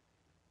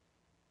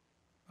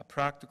a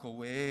practical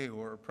way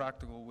or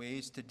practical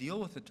ways to deal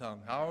with the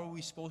tongue? How are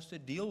we supposed to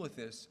deal with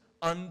this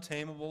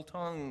untamable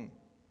tongue?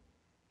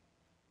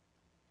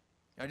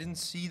 I didn't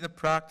see the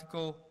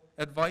practical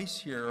advice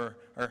here,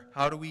 or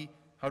how do we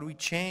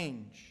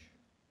change?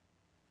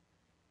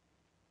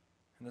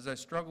 And as I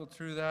struggled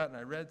through that and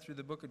I read through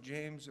the book of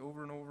James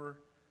over and over,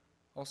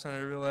 all of a sudden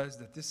I realized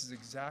that this is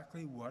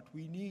exactly what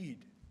we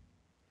need.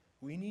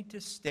 We need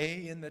to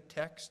stay in the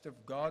text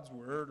of God's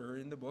Word or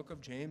in the book of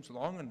James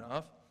long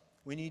enough.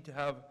 We need to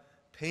have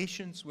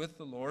patience with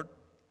the Lord.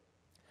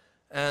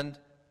 And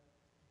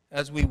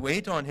as we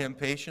wait on Him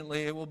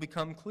patiently, it will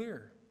become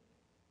clear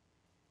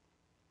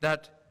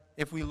that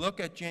if we look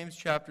at James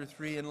chapter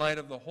 3 in light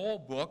of the whole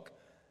book,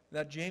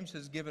 that James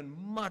has given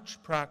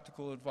much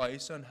practical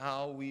advice on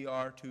how we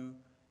are to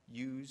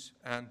use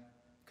and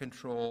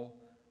control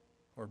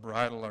or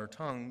bridle our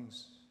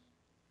tongues.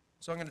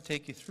 So I'm going to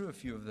take you through a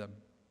few of them.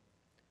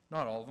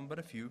 Not all of them, but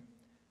a few.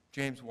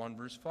 James 1,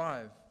 verse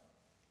 5.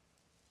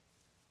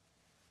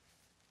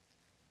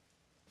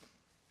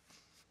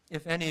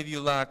 If any of you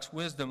lacks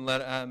wisdom,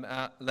 let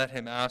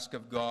him ask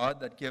of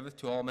God, that giveth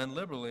to all men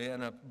liberally,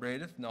 and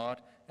upbraideth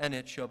not, and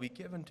it shall be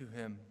given to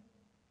him.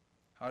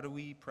 How do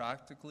we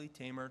practically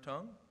tame our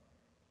tongue?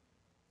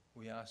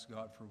 We ask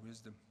God for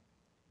wisdom.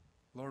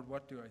 Lord,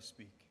 what do I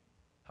speak?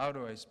 How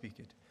do I speak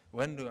it?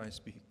 When do I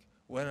speak?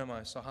 When am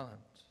I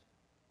silent?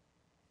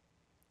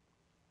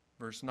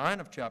 Verse 9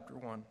 of chapter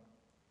 1.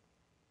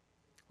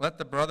 Let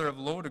the brother of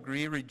low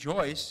degree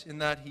rejoice in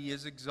that he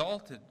is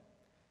exalted.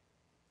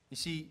 You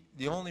see,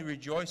 the only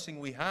rejoicing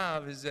we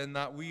have is in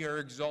that we are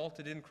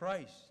exalted in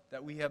Christ,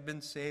 that we have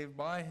been saved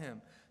by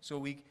Him. So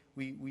we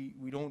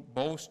don't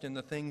boast in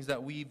the things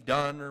that we've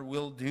done or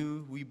will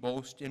do. We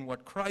boast in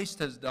what Christ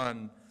has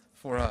done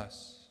for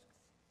us.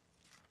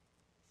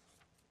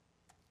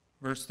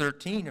 Verse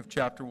 13 of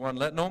chapter 1,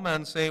 let no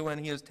man say when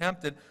he is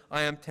tempted,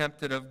 I am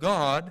tempted of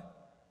God,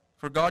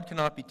 for God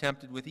cannot be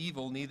tempted with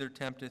evil, neither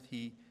tempteth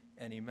He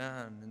any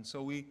man. And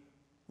so we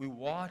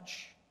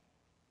watch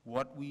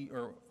what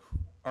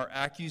our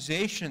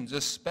accusations,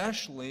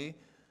 especially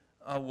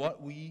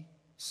what we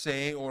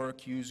say or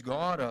accuse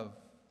God of.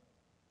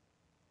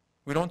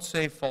 We don't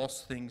say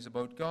false things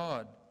about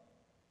God.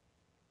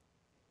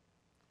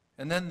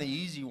 And then the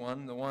easy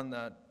one, the one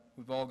that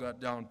we've all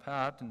got down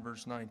pat in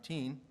verse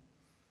 19.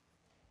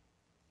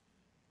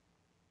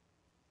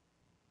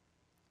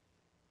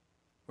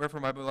 Wherefore,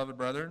 my beloved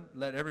brethren,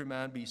 let every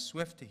man be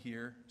swift to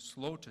hear,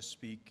 slow to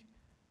speak,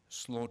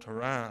 slow to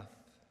wrath.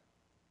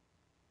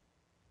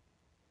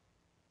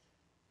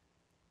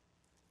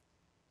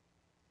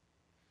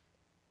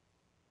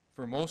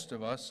 For most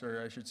of us,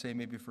 or I should say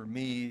maybe for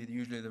me,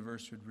 usually the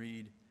verse would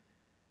read,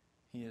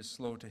 he is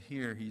slow to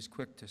hear, he's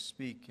quick to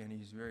speak, and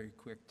he's very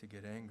quick to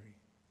get angry.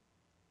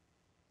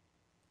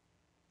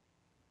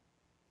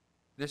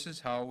 This is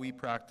how we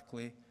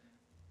practically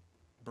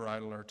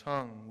bridle our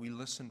tongue. We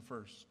listen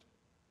first.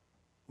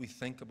 We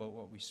think about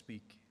what we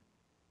speak.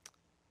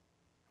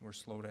 We're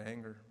slow to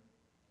anger.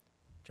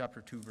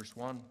 Chapter 2, verse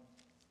 1.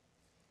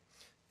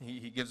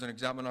 He gives an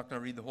example. I'm not going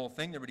to read the whole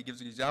thing there, but he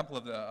gives an example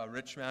of a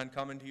rich man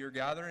coming to your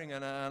gathering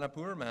and a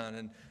poor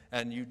man.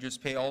 And you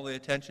just pay all the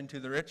attention to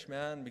the rich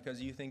man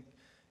because you think,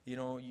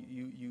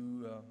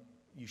 you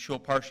show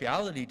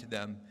partiality to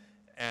them.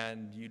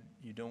 And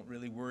you don't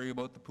really worry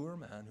about the poor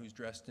man who's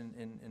dressed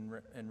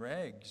in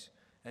rags.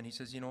 And he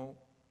says,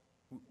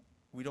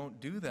 we don't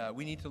do that.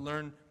 We need to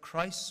learn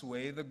Christ's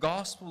way, the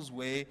gospel's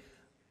way.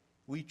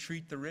 We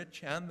treat the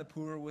rich and the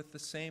poor with the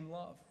same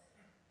love,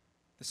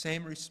 the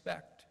same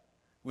respect.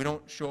 We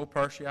don't show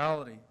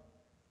partiality.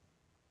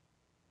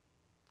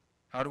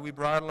 How do we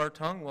bridle our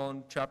tongue? Well,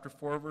 in chapter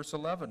 4, verse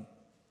 11.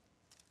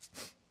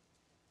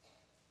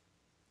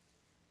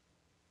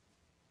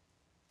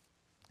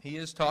 He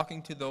is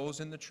talking to those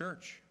in the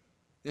church.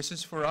 This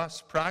is for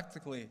us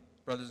practically,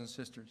 brothers and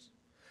sisters.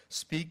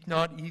 Speak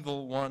not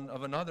evil one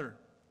of another,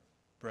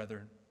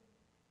 brethren.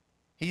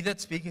 He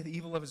that speaketh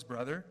evil of his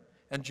brother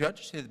and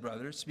judgeth his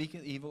brother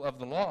speaketh evil of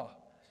the law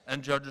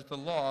and judgeth the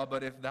law.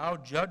 But if thou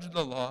judge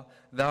the law,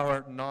 thou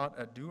art not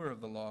a doer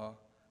of the law,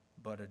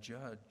 but a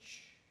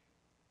judge.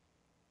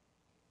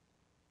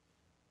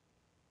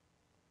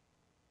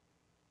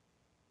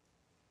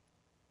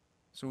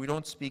 So we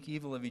don't speak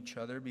evil of each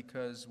other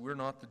because we're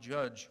not the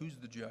judge. Who's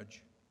the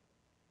judge?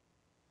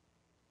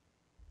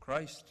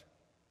 Christ.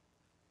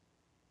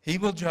 He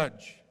will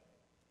judge.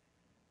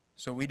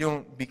 So we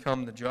don't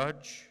become the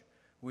judge.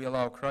 We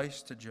allow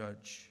Christ to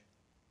judge.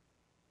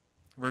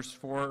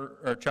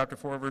 Chapter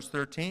 4, verse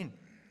 13.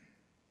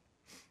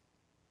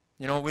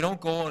 We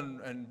don't go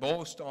and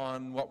boast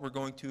on what we're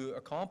going to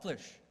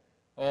accomplish.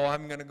 Oh,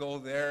 I'm going to go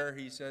there,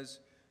 he says.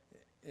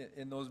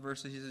 In those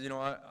verses, he says,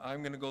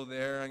 I'm going to go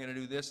there, I'm going to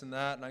do this and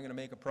that, and I'm going to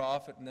make a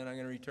profit, and then I'm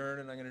going to return,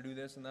 and I'm going to do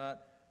this and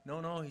that.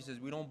 No, he says,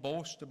 we don't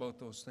boast about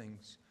those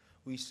things.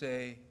 We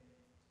say,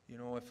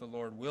 if the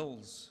Lord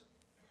wills,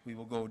 we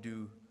will go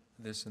do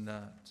this and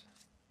that.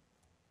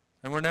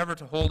 And we're never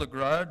to hold a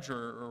grudge,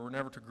 or we're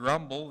never to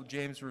grumble.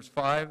 James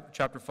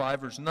chapter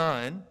 5, verse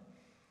 9.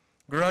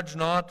 Grudge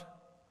not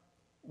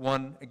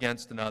one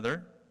against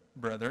another,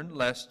 brethren,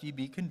 lest ye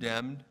be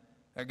condemned.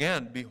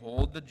 Again,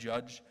 behold, the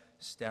judge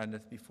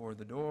standeth before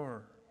the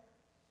door.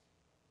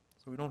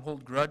 So we don't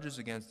hold grudges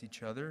against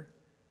each other.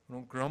 We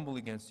don't grumble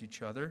against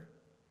each other.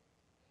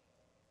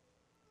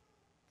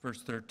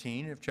 Verse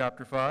 13 of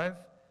chapter 5.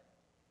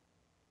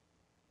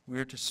 We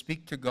are to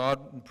speak to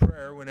God in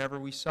prayer whenever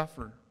we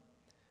suffer.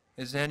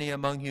 Is any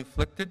among you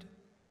afflicted?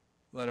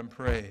 Let him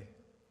pray.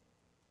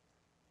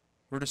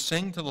 We're to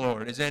sing to the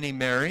Lord. Is any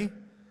merry?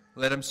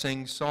 Let him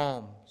sing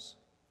psalms.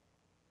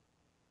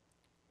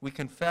 We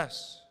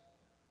confess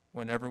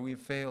whenever we have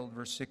failed.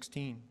 Verse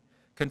 16.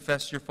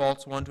 Confess your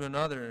faults one to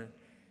another,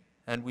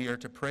 and we are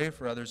to pray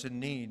for others in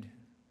need.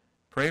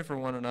 Pray for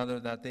one another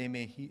that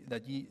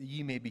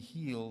ye may be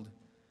healed.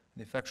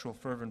 The effectual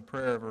fervent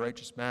prayer of a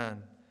righteous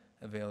man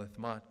availeth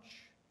much.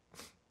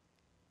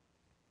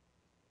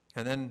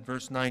 And then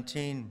verse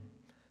 19.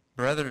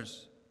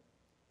 Brothers,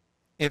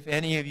 if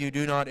any of you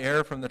do not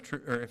err from the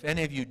truth, or if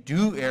any of you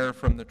do err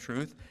from the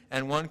truth,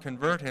 and one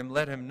convert him,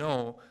 let him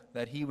know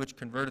that he which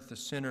converteth the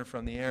sinner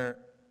from the error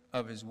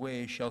of his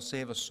way shall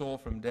save a soul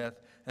from death,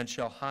 and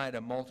shall hide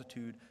a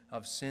multitude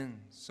of sins.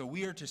 So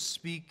we are to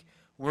speak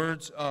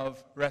words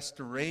of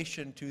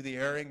restoration to the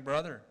erring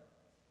brother,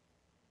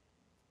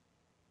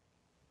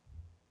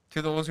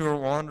 to those who are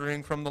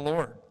wandering from the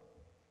Lord.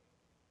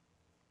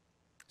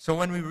 So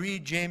when we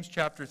read James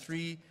chapter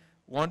 3,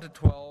 1 to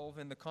 12,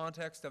 in the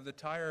context of the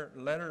entire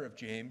letter of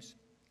James,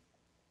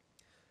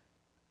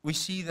 we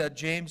see that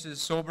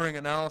James's sobering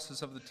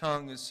analysis of the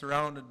tongue is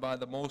surrounded by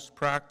the most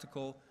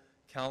practical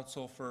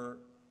counsel for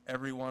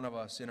every one of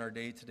us in our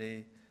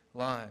day-to-day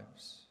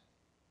lives.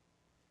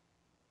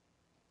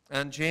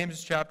 And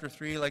James chapter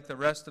 3, like the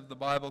rest of the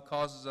Bible,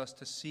 causes us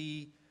to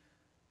see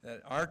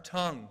that our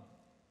tongue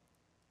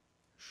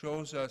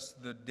shows us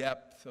the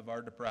depth of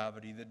our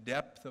depravity, the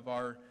depth of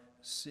our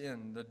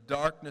sin, the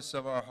darkness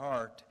of our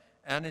heart,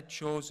 and it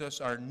shows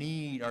us our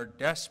need, our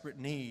desperate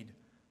need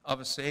of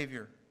a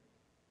Savior.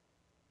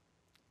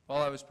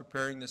 While I was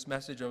preparing this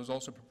message, I was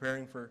also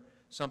preparing for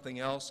something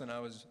else, and I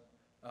was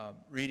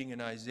reading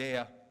in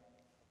Isaiah.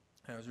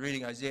 I was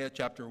reading Isaiah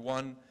chapter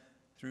 1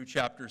 through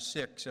chapter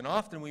 6. And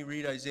often we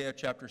read Isaiah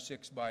chapter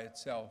 6 by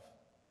itself.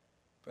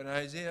 But in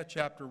Isaiah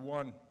chapter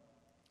 1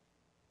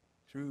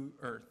 through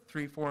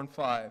 3, 4, and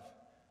 5,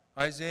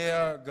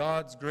 Isaiah,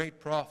 God's great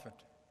prophet,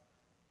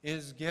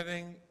 is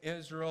giving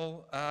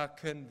Israel a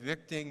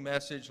convicting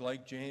message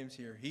like James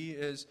here. He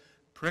is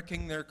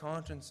pricking their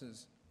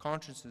consciences.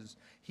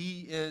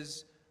 He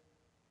is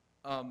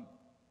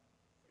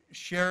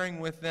sharing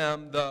with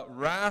them the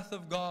wrath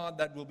of God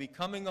that will be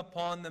coming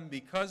upon them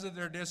because of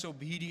their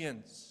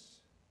disobedience.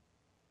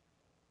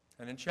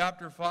 And in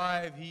chapter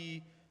 5,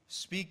 he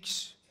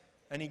speaks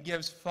and he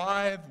gives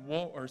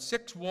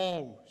 6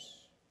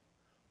 woes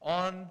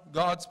on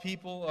God's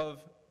people of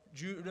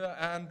Judah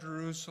and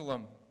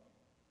Jerusalem.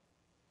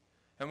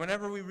 And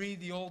whenever we read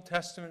the Old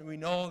Testament, we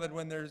know that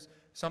when there's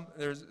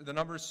the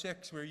number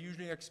 6, we're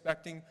usually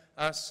expecting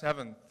a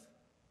 7th.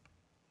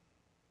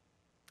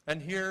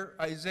 And here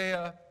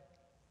Isaiah,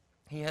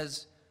 he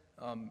has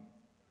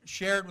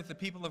shared with the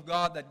people of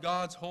God that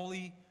God's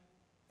holy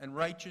and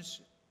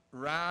righteous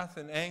wrath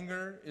and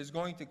anger is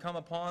going to come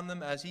upon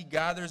them as he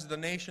gathers the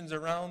nations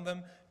around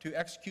them to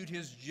execute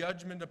his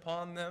judgment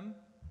upon them.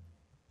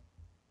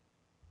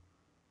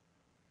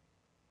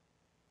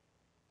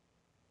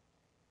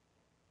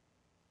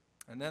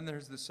 And then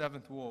there's the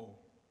 7th woe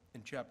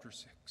in chapter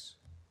 6.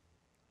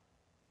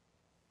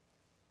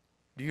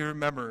 Do you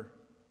remember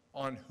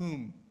on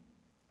whom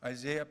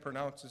Isaiah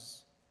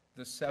pronounces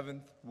the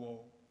 7th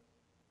woe?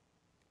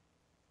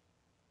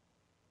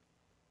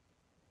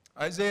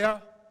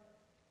 Isaiah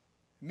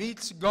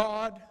meets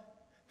God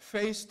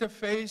face to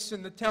face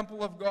in the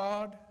temple of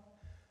God.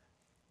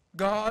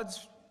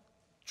 God's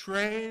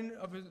train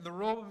of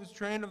the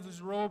train of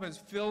his robe has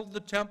filled the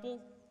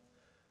temple.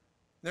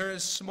 There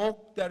is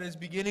smoke that is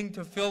beginning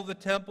to fill the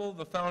temple.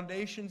 The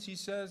foundations, he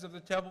says, of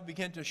the temple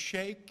begin to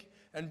shake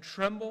and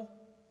tremble.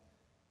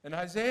 And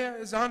Isaiah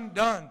is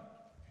undone.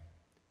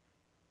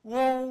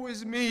 Woe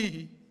is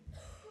me,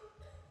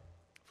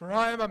 for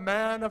I am a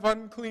man of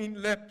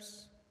unclean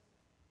lips.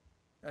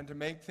 And to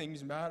make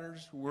things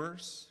matters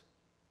worse,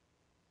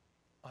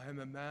 I am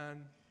a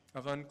man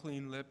of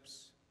unclean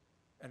lips,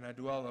 and I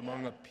dwell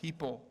among a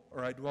people,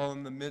 or I dwell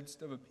in the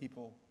midst of a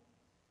people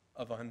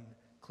of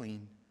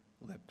unclean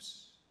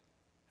lips.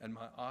 And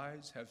my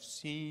eyes have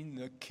seen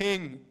the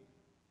King,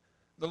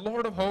 the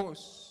Lord of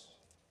hosts.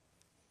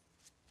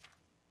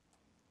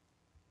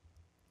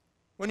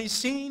 When he's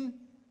seen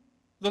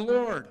the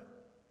Lord,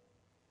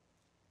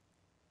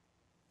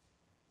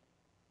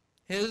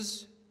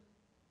 he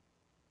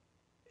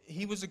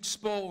was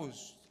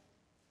exposed.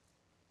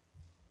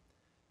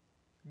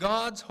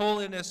 God's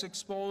holiness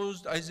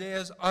exposed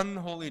Isaiah's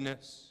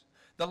unholiness.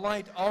 The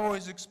light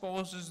always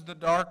exposes the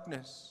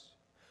darkness.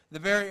 The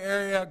very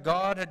area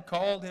God had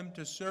called him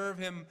to serve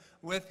him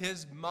with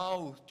his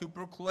mouth, to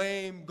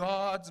proclaim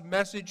God's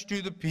message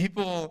to the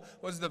people,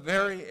 was the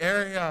very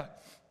area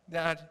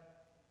that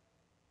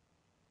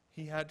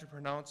he had to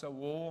pronounce a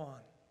woe on.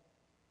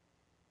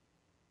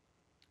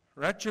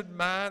 Wretched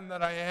man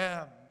that I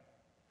am,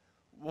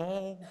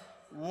 woe,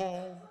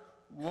 woe,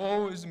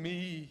 woe is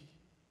me,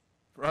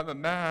 for I'm a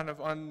man of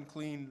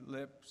unclean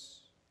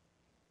lips.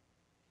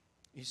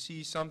 You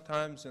see,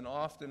 sometimes and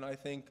often I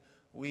think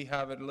we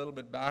have it a little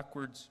bit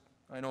backwards.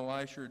 I know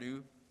I sure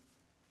do.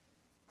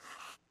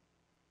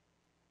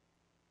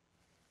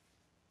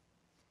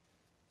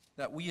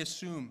 That we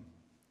assume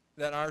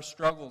that our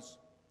struggles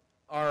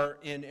are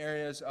in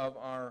areas of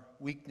our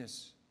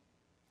weakness,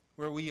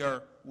 where we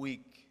are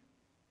weak.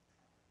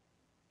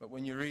 But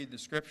when you read the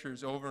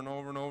scriptures over and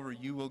over and over,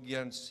 you will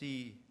again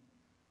see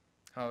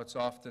how it's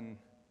often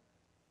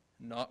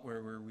not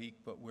where we're weak,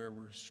 but where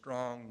we're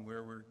strong,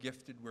 where we're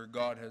gifted, where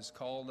God has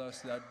called us,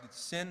 that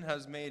sin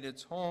has made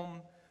its home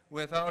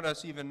without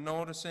us even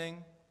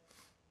noticing.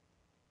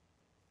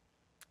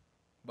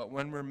 But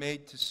when we're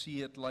made to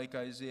see it like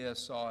Isaiah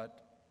saw it,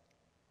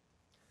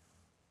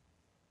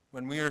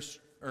 when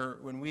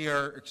we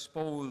are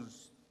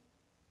exposed,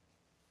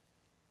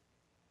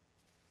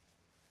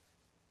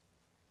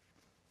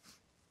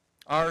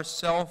 our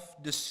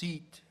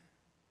self-deceit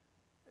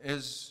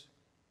is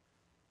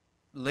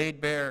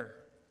laid bare,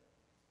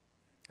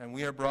 and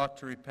we are brought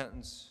to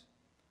repentance,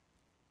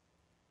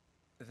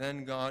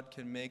 then God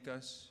can make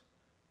us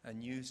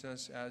and use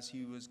us as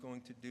he was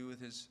going to do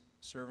with his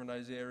servant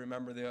Isaiah.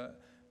 Remember,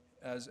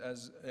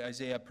 as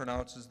Isaiah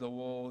pronounces the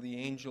woe, the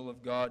angel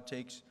of God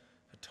takes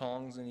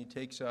tongs and he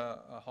takes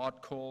a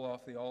hot coal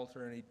off the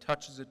altar and he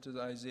touches it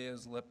to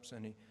Isaiah's lips,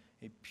 and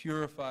he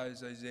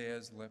purifies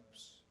Isaiah's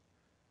lips.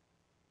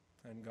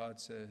 And God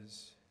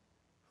says,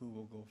 who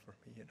will go for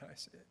me? And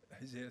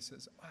Isaiah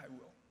says, I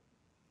will.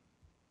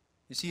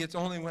 You see, it's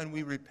only when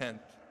we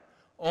repent,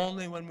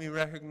 only when we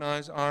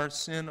recognize our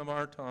sin of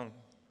our tongue,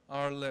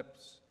 our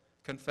lips,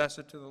 confess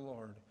it to the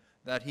Lord,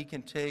 that he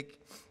can take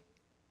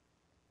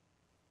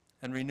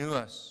and renew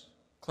us,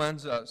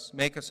 cleanse us,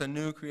 make us a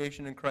new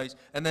creation in Christ,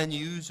 and then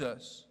use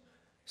us,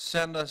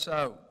 send us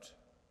out.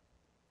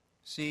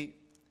 See,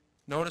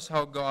 notice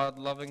how God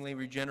lovingly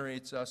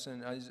regenerates us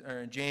in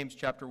James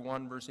chapter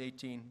 1, verse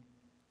 18.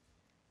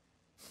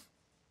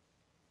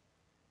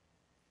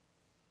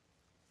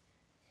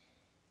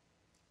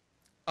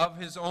 Of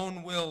his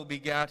own will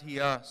begat he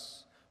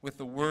us with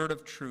the word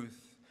of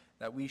truth,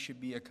 that we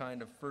should be a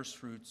kind of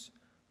firstfruits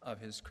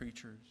of his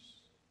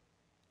creatures.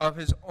 Of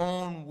his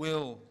own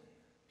will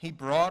he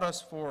brought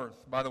us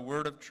forth by the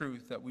word of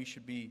truth, that we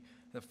should be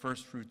the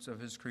firstfruits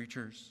of his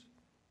creatures.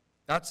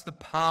 That's the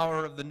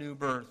power of the new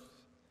birth.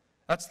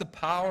 That's the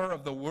power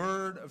of the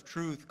word of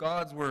truth,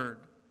 God's word.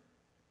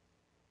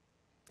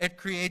 It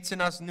creates in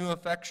us new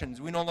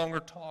affections. We no longer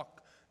talk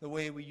the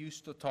way we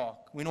used to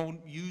talk. We don't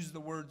use the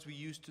words we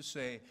used to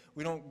say.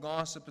 We don't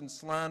gossip and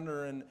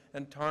slander and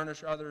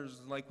tarnish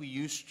others like we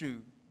used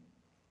to.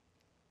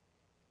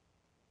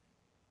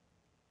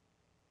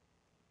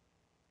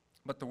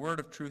 But the word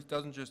of truth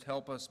doesn't just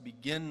help us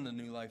begin the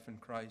new life in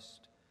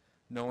Christ.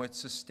 No, it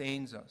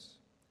sustains us.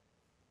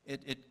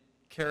 It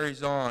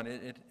carries on.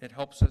 It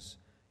helps us.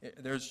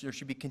 There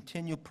should be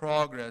continual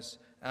progress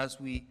as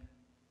we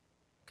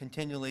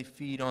continually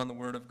feed on the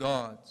word of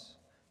God.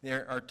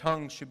 Our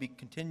tongues should be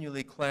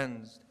continually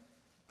cleansed.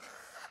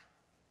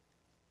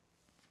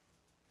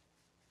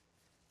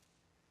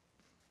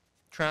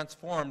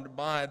 Transformed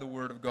by the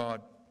word of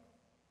God.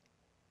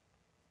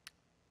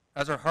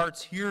 As our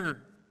hearts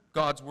hear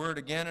God's word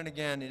again and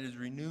again, it is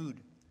renewed,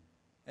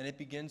 and it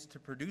begins to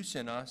produce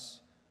in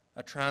us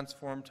a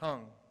transformed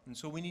tongue. And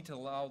so we need to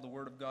allow the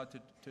word of God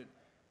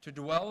to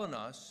dwell in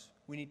us.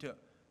 We need to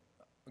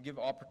give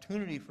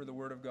opportunity for the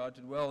word of God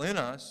to dwell in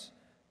us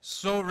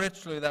so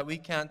richly that we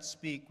can't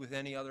speak with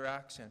any other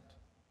accent.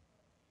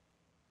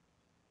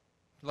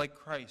 Like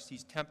Christ,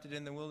 he's tempted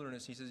in the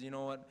wilderness. He says, you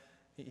know what?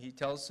 He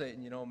tells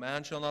Satan,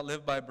 man shall not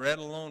live by bread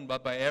alone,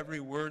 but by every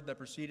word that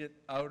proceedeth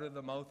out of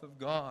the mouth of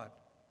God.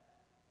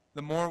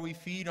 The more we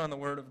feed on the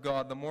word of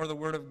God, the more the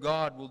word of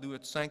God will do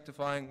its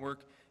sanctifying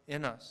work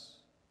in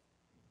us.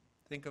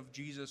 Think of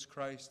Jesus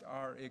Christ,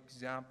 our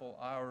example,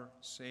 our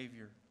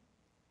Savior.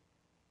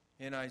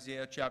 In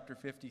Isaiah chapter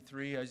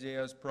 53,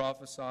 Isaiah is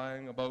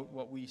prophesying about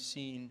what we've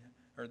seen,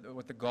 or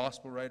what the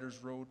gospel writers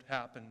wrote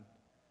happened.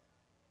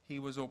 He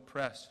was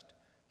oppressed,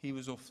 he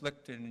was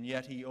afflicted, and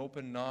yet he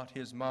opened not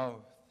his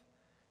mouth.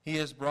 He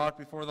is brought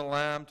before the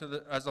lamb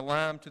as a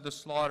lamb to the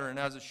slaughter, and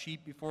as a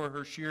sheep before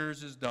her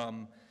shears is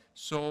dumb,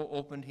 so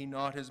opened he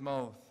not his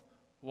mouth.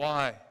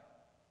 Why?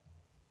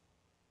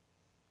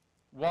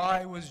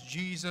 Why was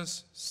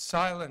Jesus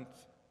silent?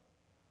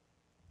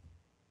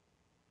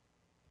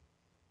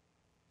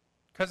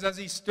 Because as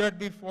he stood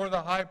before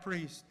the high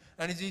priest,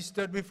 and as he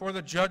stood before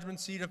the judgment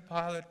seat of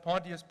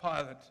Pontius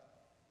Pilate,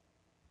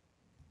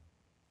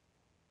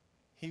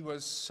 he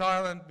was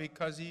silent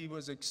because he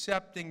was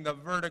accepting the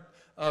verdict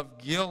of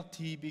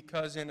guilty,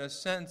 because in a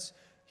sense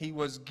he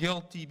was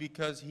guilty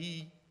because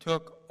he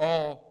took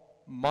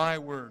all my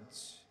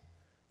words.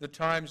 The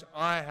times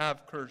I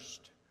have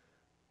cursed,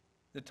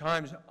 the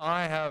times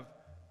I have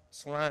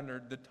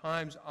slandered, the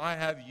times I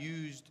have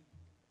used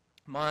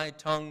my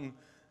tongue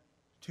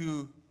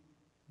to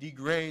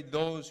degrade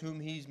those whom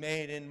he's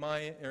made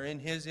in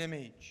his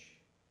image.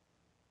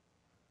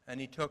 And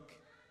he took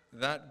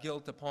that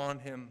guilt upon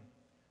him.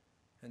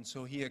 And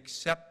so he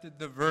accepted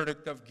the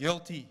verdict of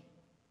guilty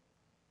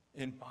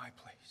in my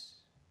place.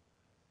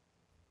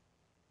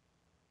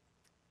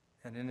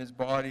 And in his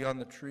body on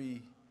the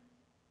tree,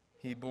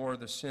 he bore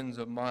the sins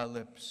of my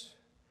lips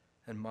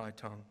and my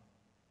tongue.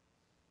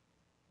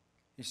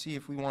 You see,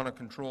 if we want to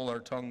control our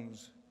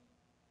tongues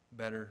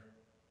better,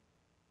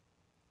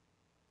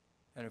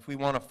 and if we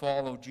want to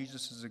follow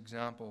Jesus'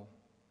 example,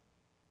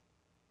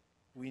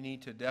 we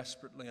need to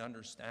desperately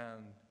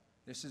understand.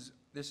 This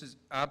is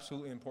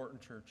absolutely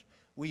important, church.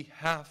 We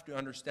have to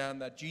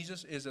understand that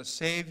Jesus is a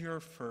Savior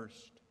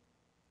first.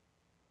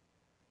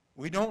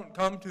 We don't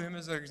come to him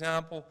as an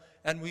example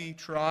and we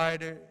try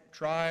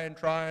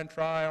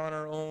on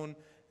our own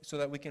so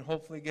that we can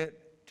hopefully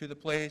get to the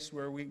place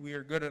where we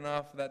are good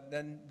enough that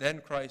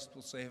then Christ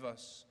will save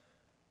us.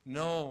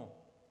 No.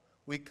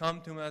 We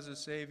come to him as a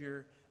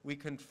Savior. We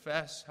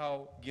confess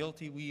how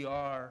guilty we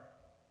are.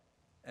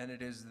 And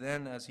it is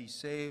then as he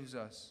saves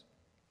us.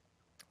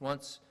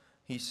 Once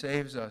he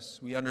saves us,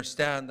 we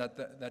understand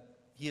that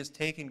he has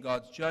taken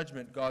God's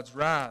judgment, God's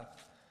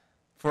wrath,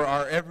 for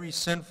our every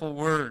sinful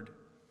word.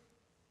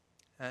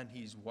 And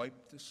he's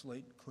wiped the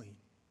slate clean.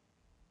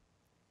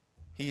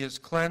 He has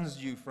cleansed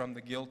you from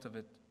the guilt of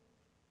it.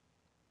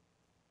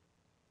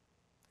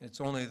 It's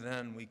only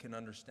then we can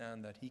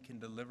understand that he can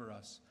deliver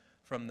us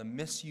from the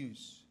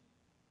misuse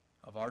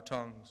of our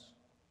tongues.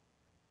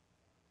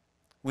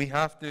 We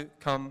have to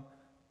come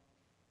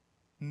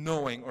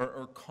knowing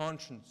or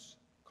conscious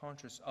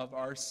of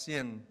our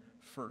sin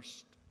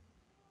first.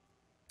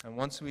 And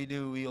once we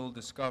do, we'll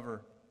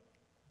discover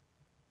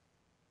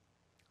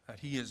that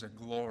he is a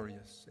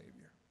glorious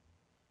Savior,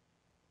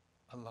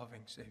 a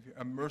loving Savior,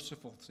 a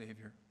merciful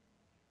Savior.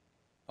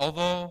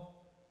 Although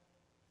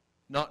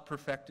not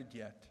perfected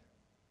yet,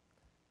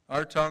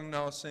 our tongue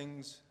now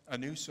sings a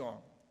new song,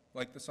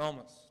 like the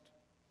psalmist.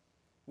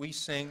 We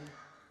sing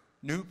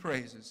new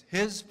praises,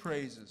 his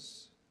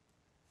praises.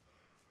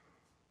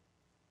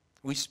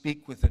 We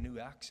speak with a new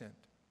accent.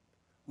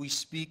 We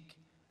speak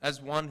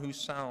as one who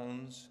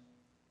sounds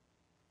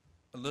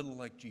a little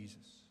like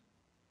Jesus,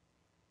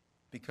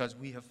 because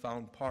we have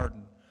found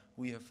pardon,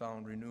 we have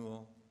found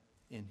renewal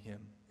in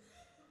him.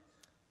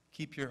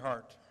 Keep your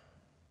heart.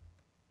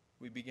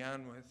 We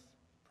began with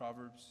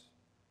Proverbs.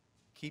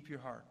 Keep your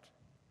heart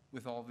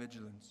with all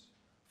vigilance,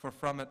 for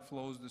from it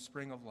flows the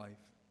spring of life.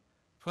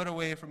 Put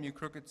away from you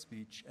crooked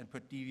speech, and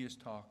put devious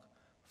talk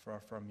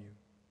far from you.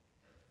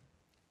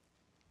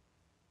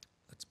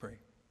 Let's pray.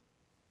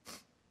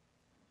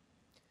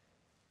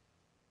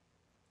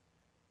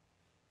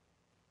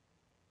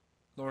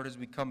 Lord, as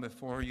we come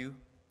before you,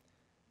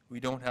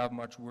 we don't have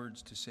much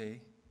words to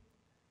say,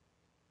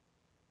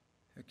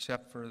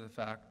 except for the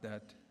fact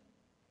that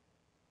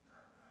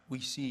we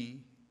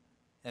see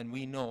and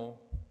we know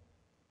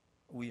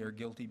we are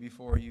guilty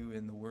before you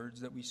in the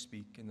words that we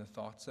speak, in the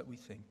thoughts that we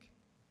think.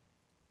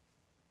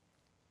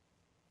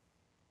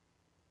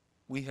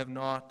 We have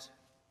not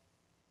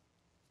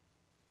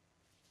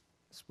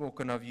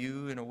spoken of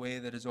you in a way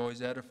that is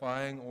always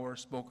edifying, or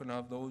spoken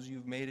of those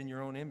you've made in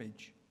your own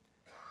image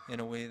in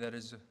a way that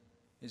is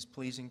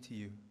pleasing to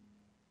you.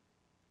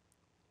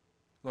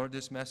 Lord,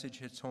 this message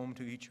hits home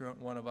to each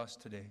one of us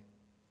today.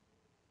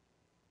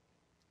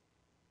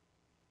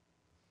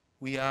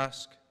 We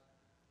ask,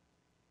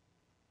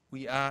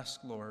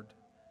 Lord,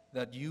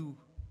 that you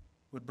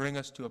would bring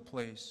us to a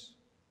place,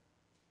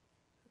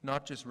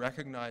 not just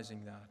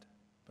recognizing that,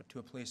 but to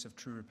a place of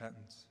true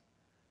repentance.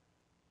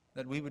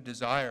 That we would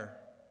desire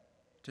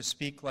to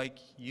speak like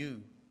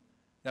you,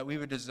 that we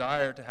would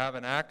desire to have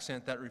an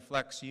accent that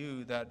reflects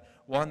you, that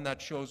one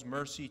that shows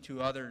mercy to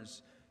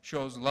others,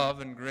 shows love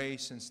and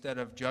grace instead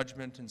of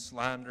judgment and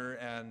slander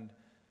and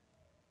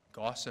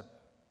gossip.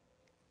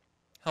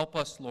 Help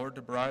us, Lord,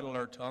 to bridle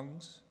our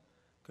tongues,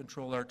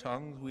 control our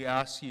tongues. We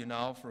ask you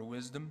now for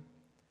wisdom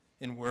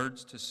in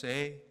words to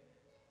say,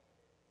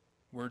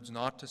 words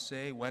not to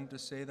say, when to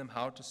say them,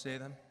 how to say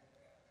them.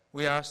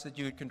 We ask that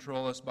you would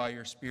control us by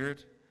your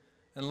Spirit.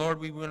 And Lord,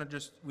 we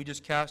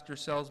just cast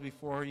ourselves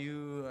before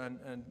you,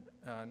 and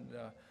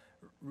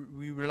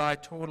we rely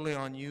totally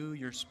on you,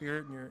 your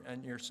Spirit,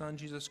 and your Son,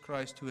 Jesus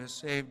Christ, who has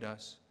saved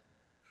us,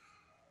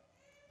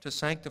 to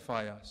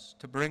sanctify us,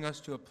 to bring us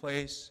to a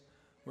place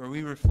where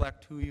we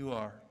reflect who you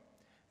are,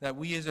 that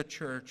we as a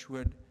church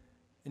would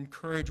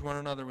encourage one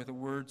another with the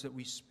words that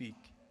we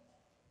speak.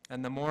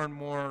 And the more and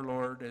more,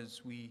 Lord,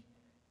 as we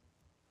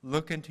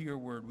look into your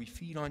word, we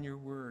feed on your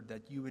word,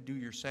 that you would do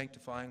your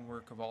sanctifying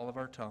work of all of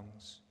our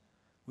tongues.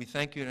 We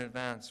thank you in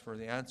advance for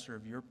the answer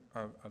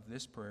of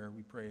this prayer.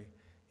 We pray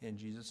in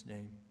Jesus'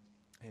 name.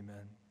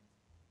 Amen.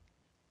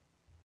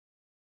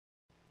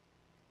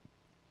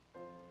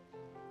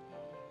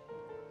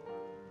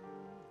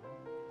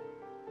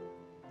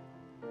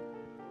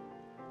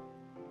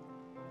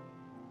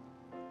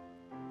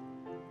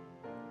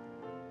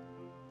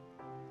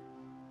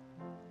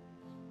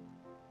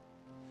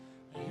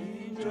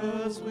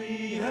 Angels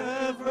we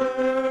have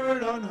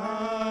heard on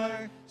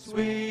high,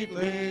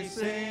 sweetly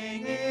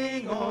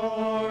singing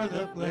o'er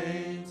the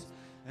plains,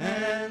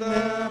 and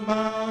the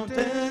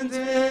mountains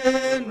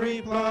in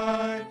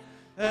reply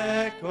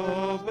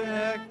echo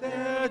back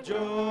their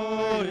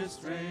joyous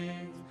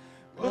strains.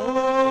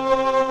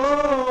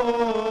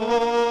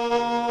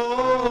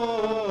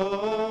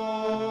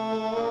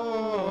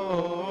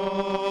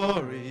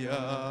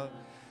 Gloria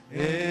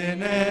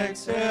in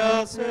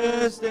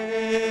excelsis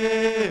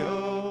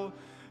Deo.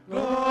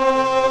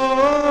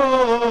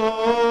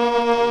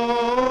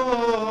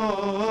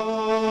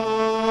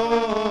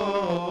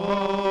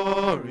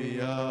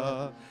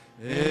 Gloria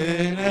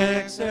in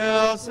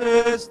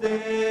excelsis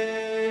Deo.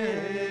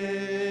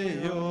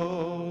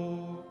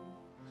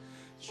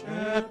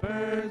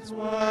 Shepherds,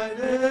 why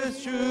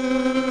this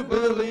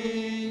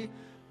jubilee?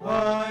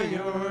 Why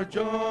your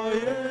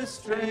joyous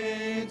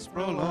strains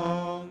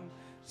prolong?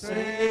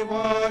 Say,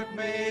 what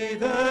may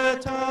the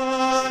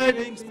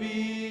tidings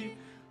be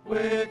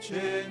which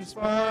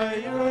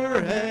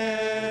inspire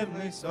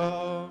heavenly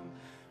song?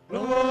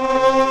 Gloria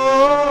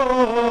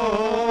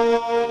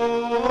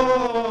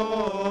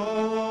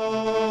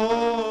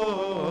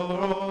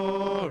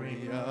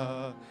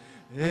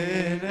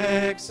in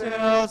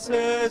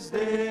excelsis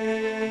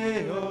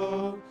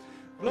Deo.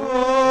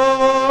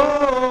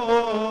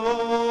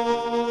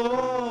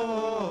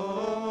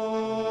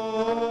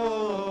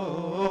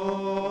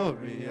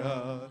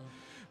 Gloria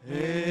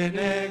in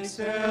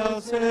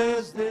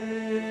excelsis Deo.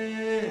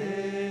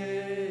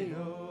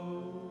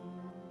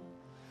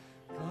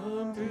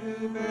 Come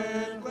to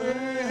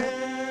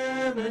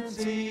Bethlehem and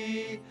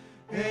see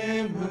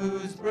him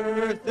whose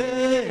birth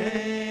the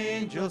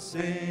angels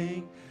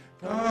sing.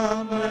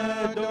 Come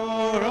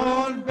adore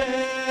on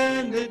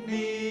bended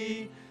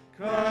knee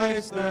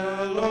Christ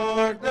the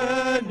Lord,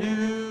 the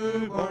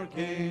newborn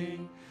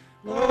King.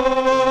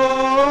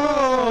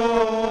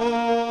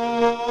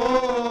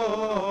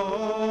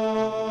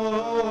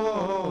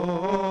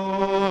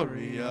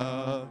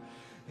 Gloria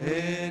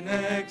in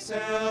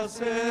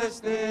excelsis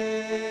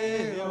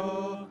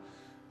Deo.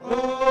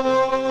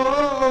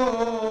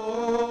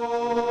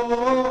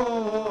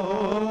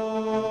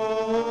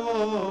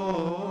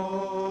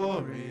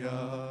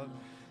 Gloria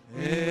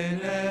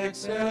in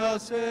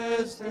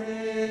excelsis Deo.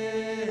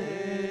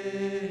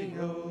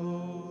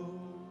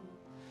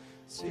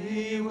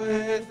 See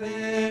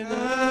within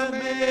a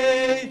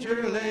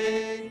manger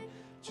laid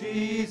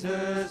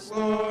Jesus,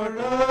 Lord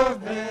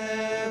of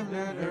heaven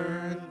and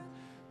earth.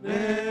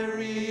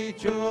 Mary,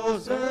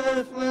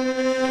 Joseph,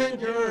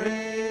 lend your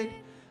aid.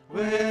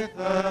 With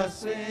us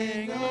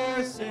sing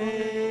our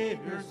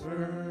Savior's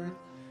birth.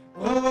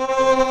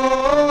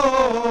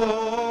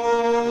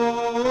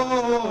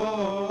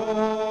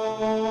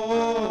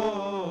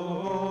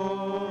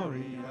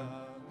 Gloria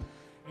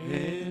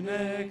in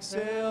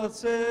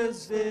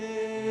excelsis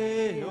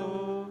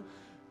Deo.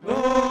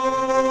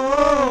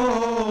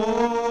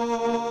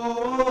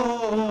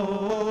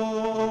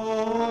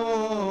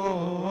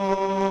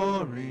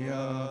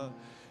 Gloria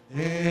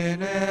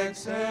in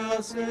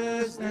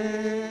excelsis Deo.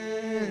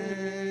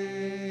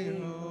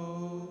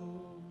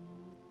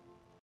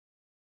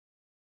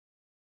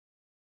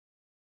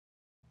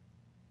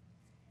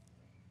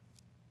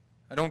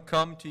 I don't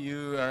come to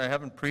you, or I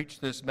haven't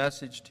preached this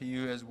message to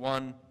you as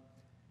one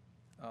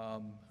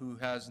who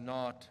has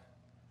not,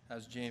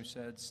 as James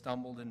said,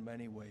 stumbled in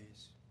many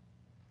ways.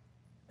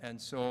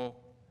 And so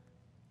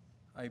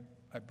I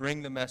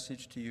bring the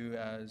message to you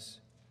as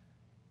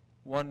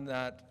one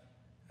that,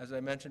 as I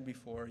mentioned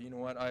before, you know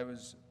what, I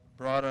was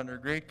brought under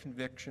great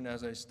conviction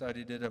as I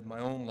studied it of my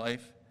own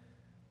life,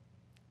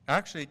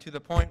 actually to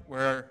the point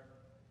where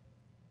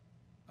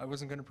I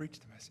wasn't going to preach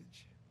the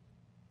message.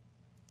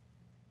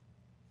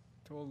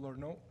 I told the Lord,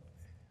 no,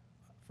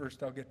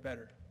 first I'll get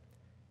better.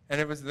 And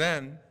it was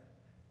then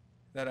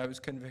that I was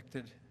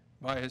convicted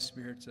by His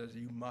Spirit, says,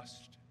 you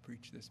must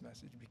preach this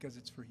message because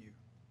it's for you.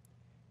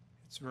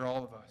 It's for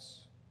all of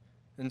us.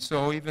 And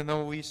so even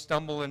though we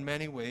stumble in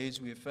many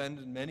ways, we offend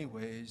in many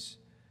ways,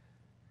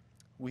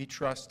 we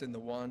trust in the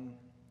one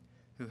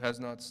who has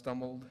not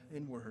stumbled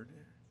in word,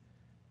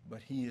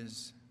 but he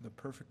is the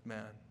perfect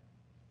man.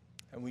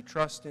 And we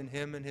trust in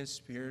him and his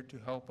Spirit to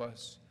help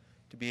us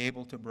to be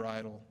able to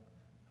bridle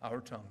our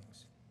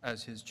tongues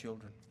as his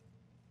children.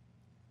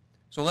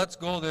 So let's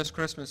go this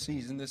Christmas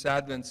season, this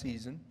Advent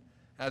season,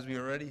 as we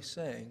already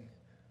sang,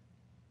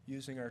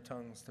 using our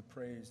tongues to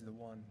praise the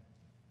one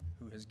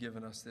who has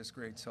given us this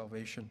great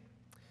salvation.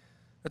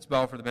 Let's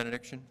bow for the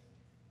benediction.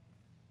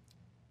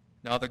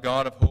 Now the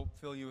God of hope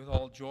fill you with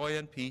all joy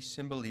and peace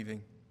in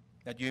believing,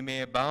 that you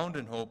may abound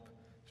in hope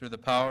through the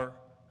power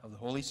of the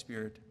Holy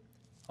Spirit.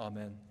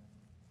 Amen.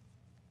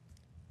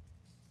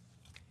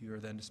 You are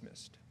then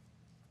dismissed.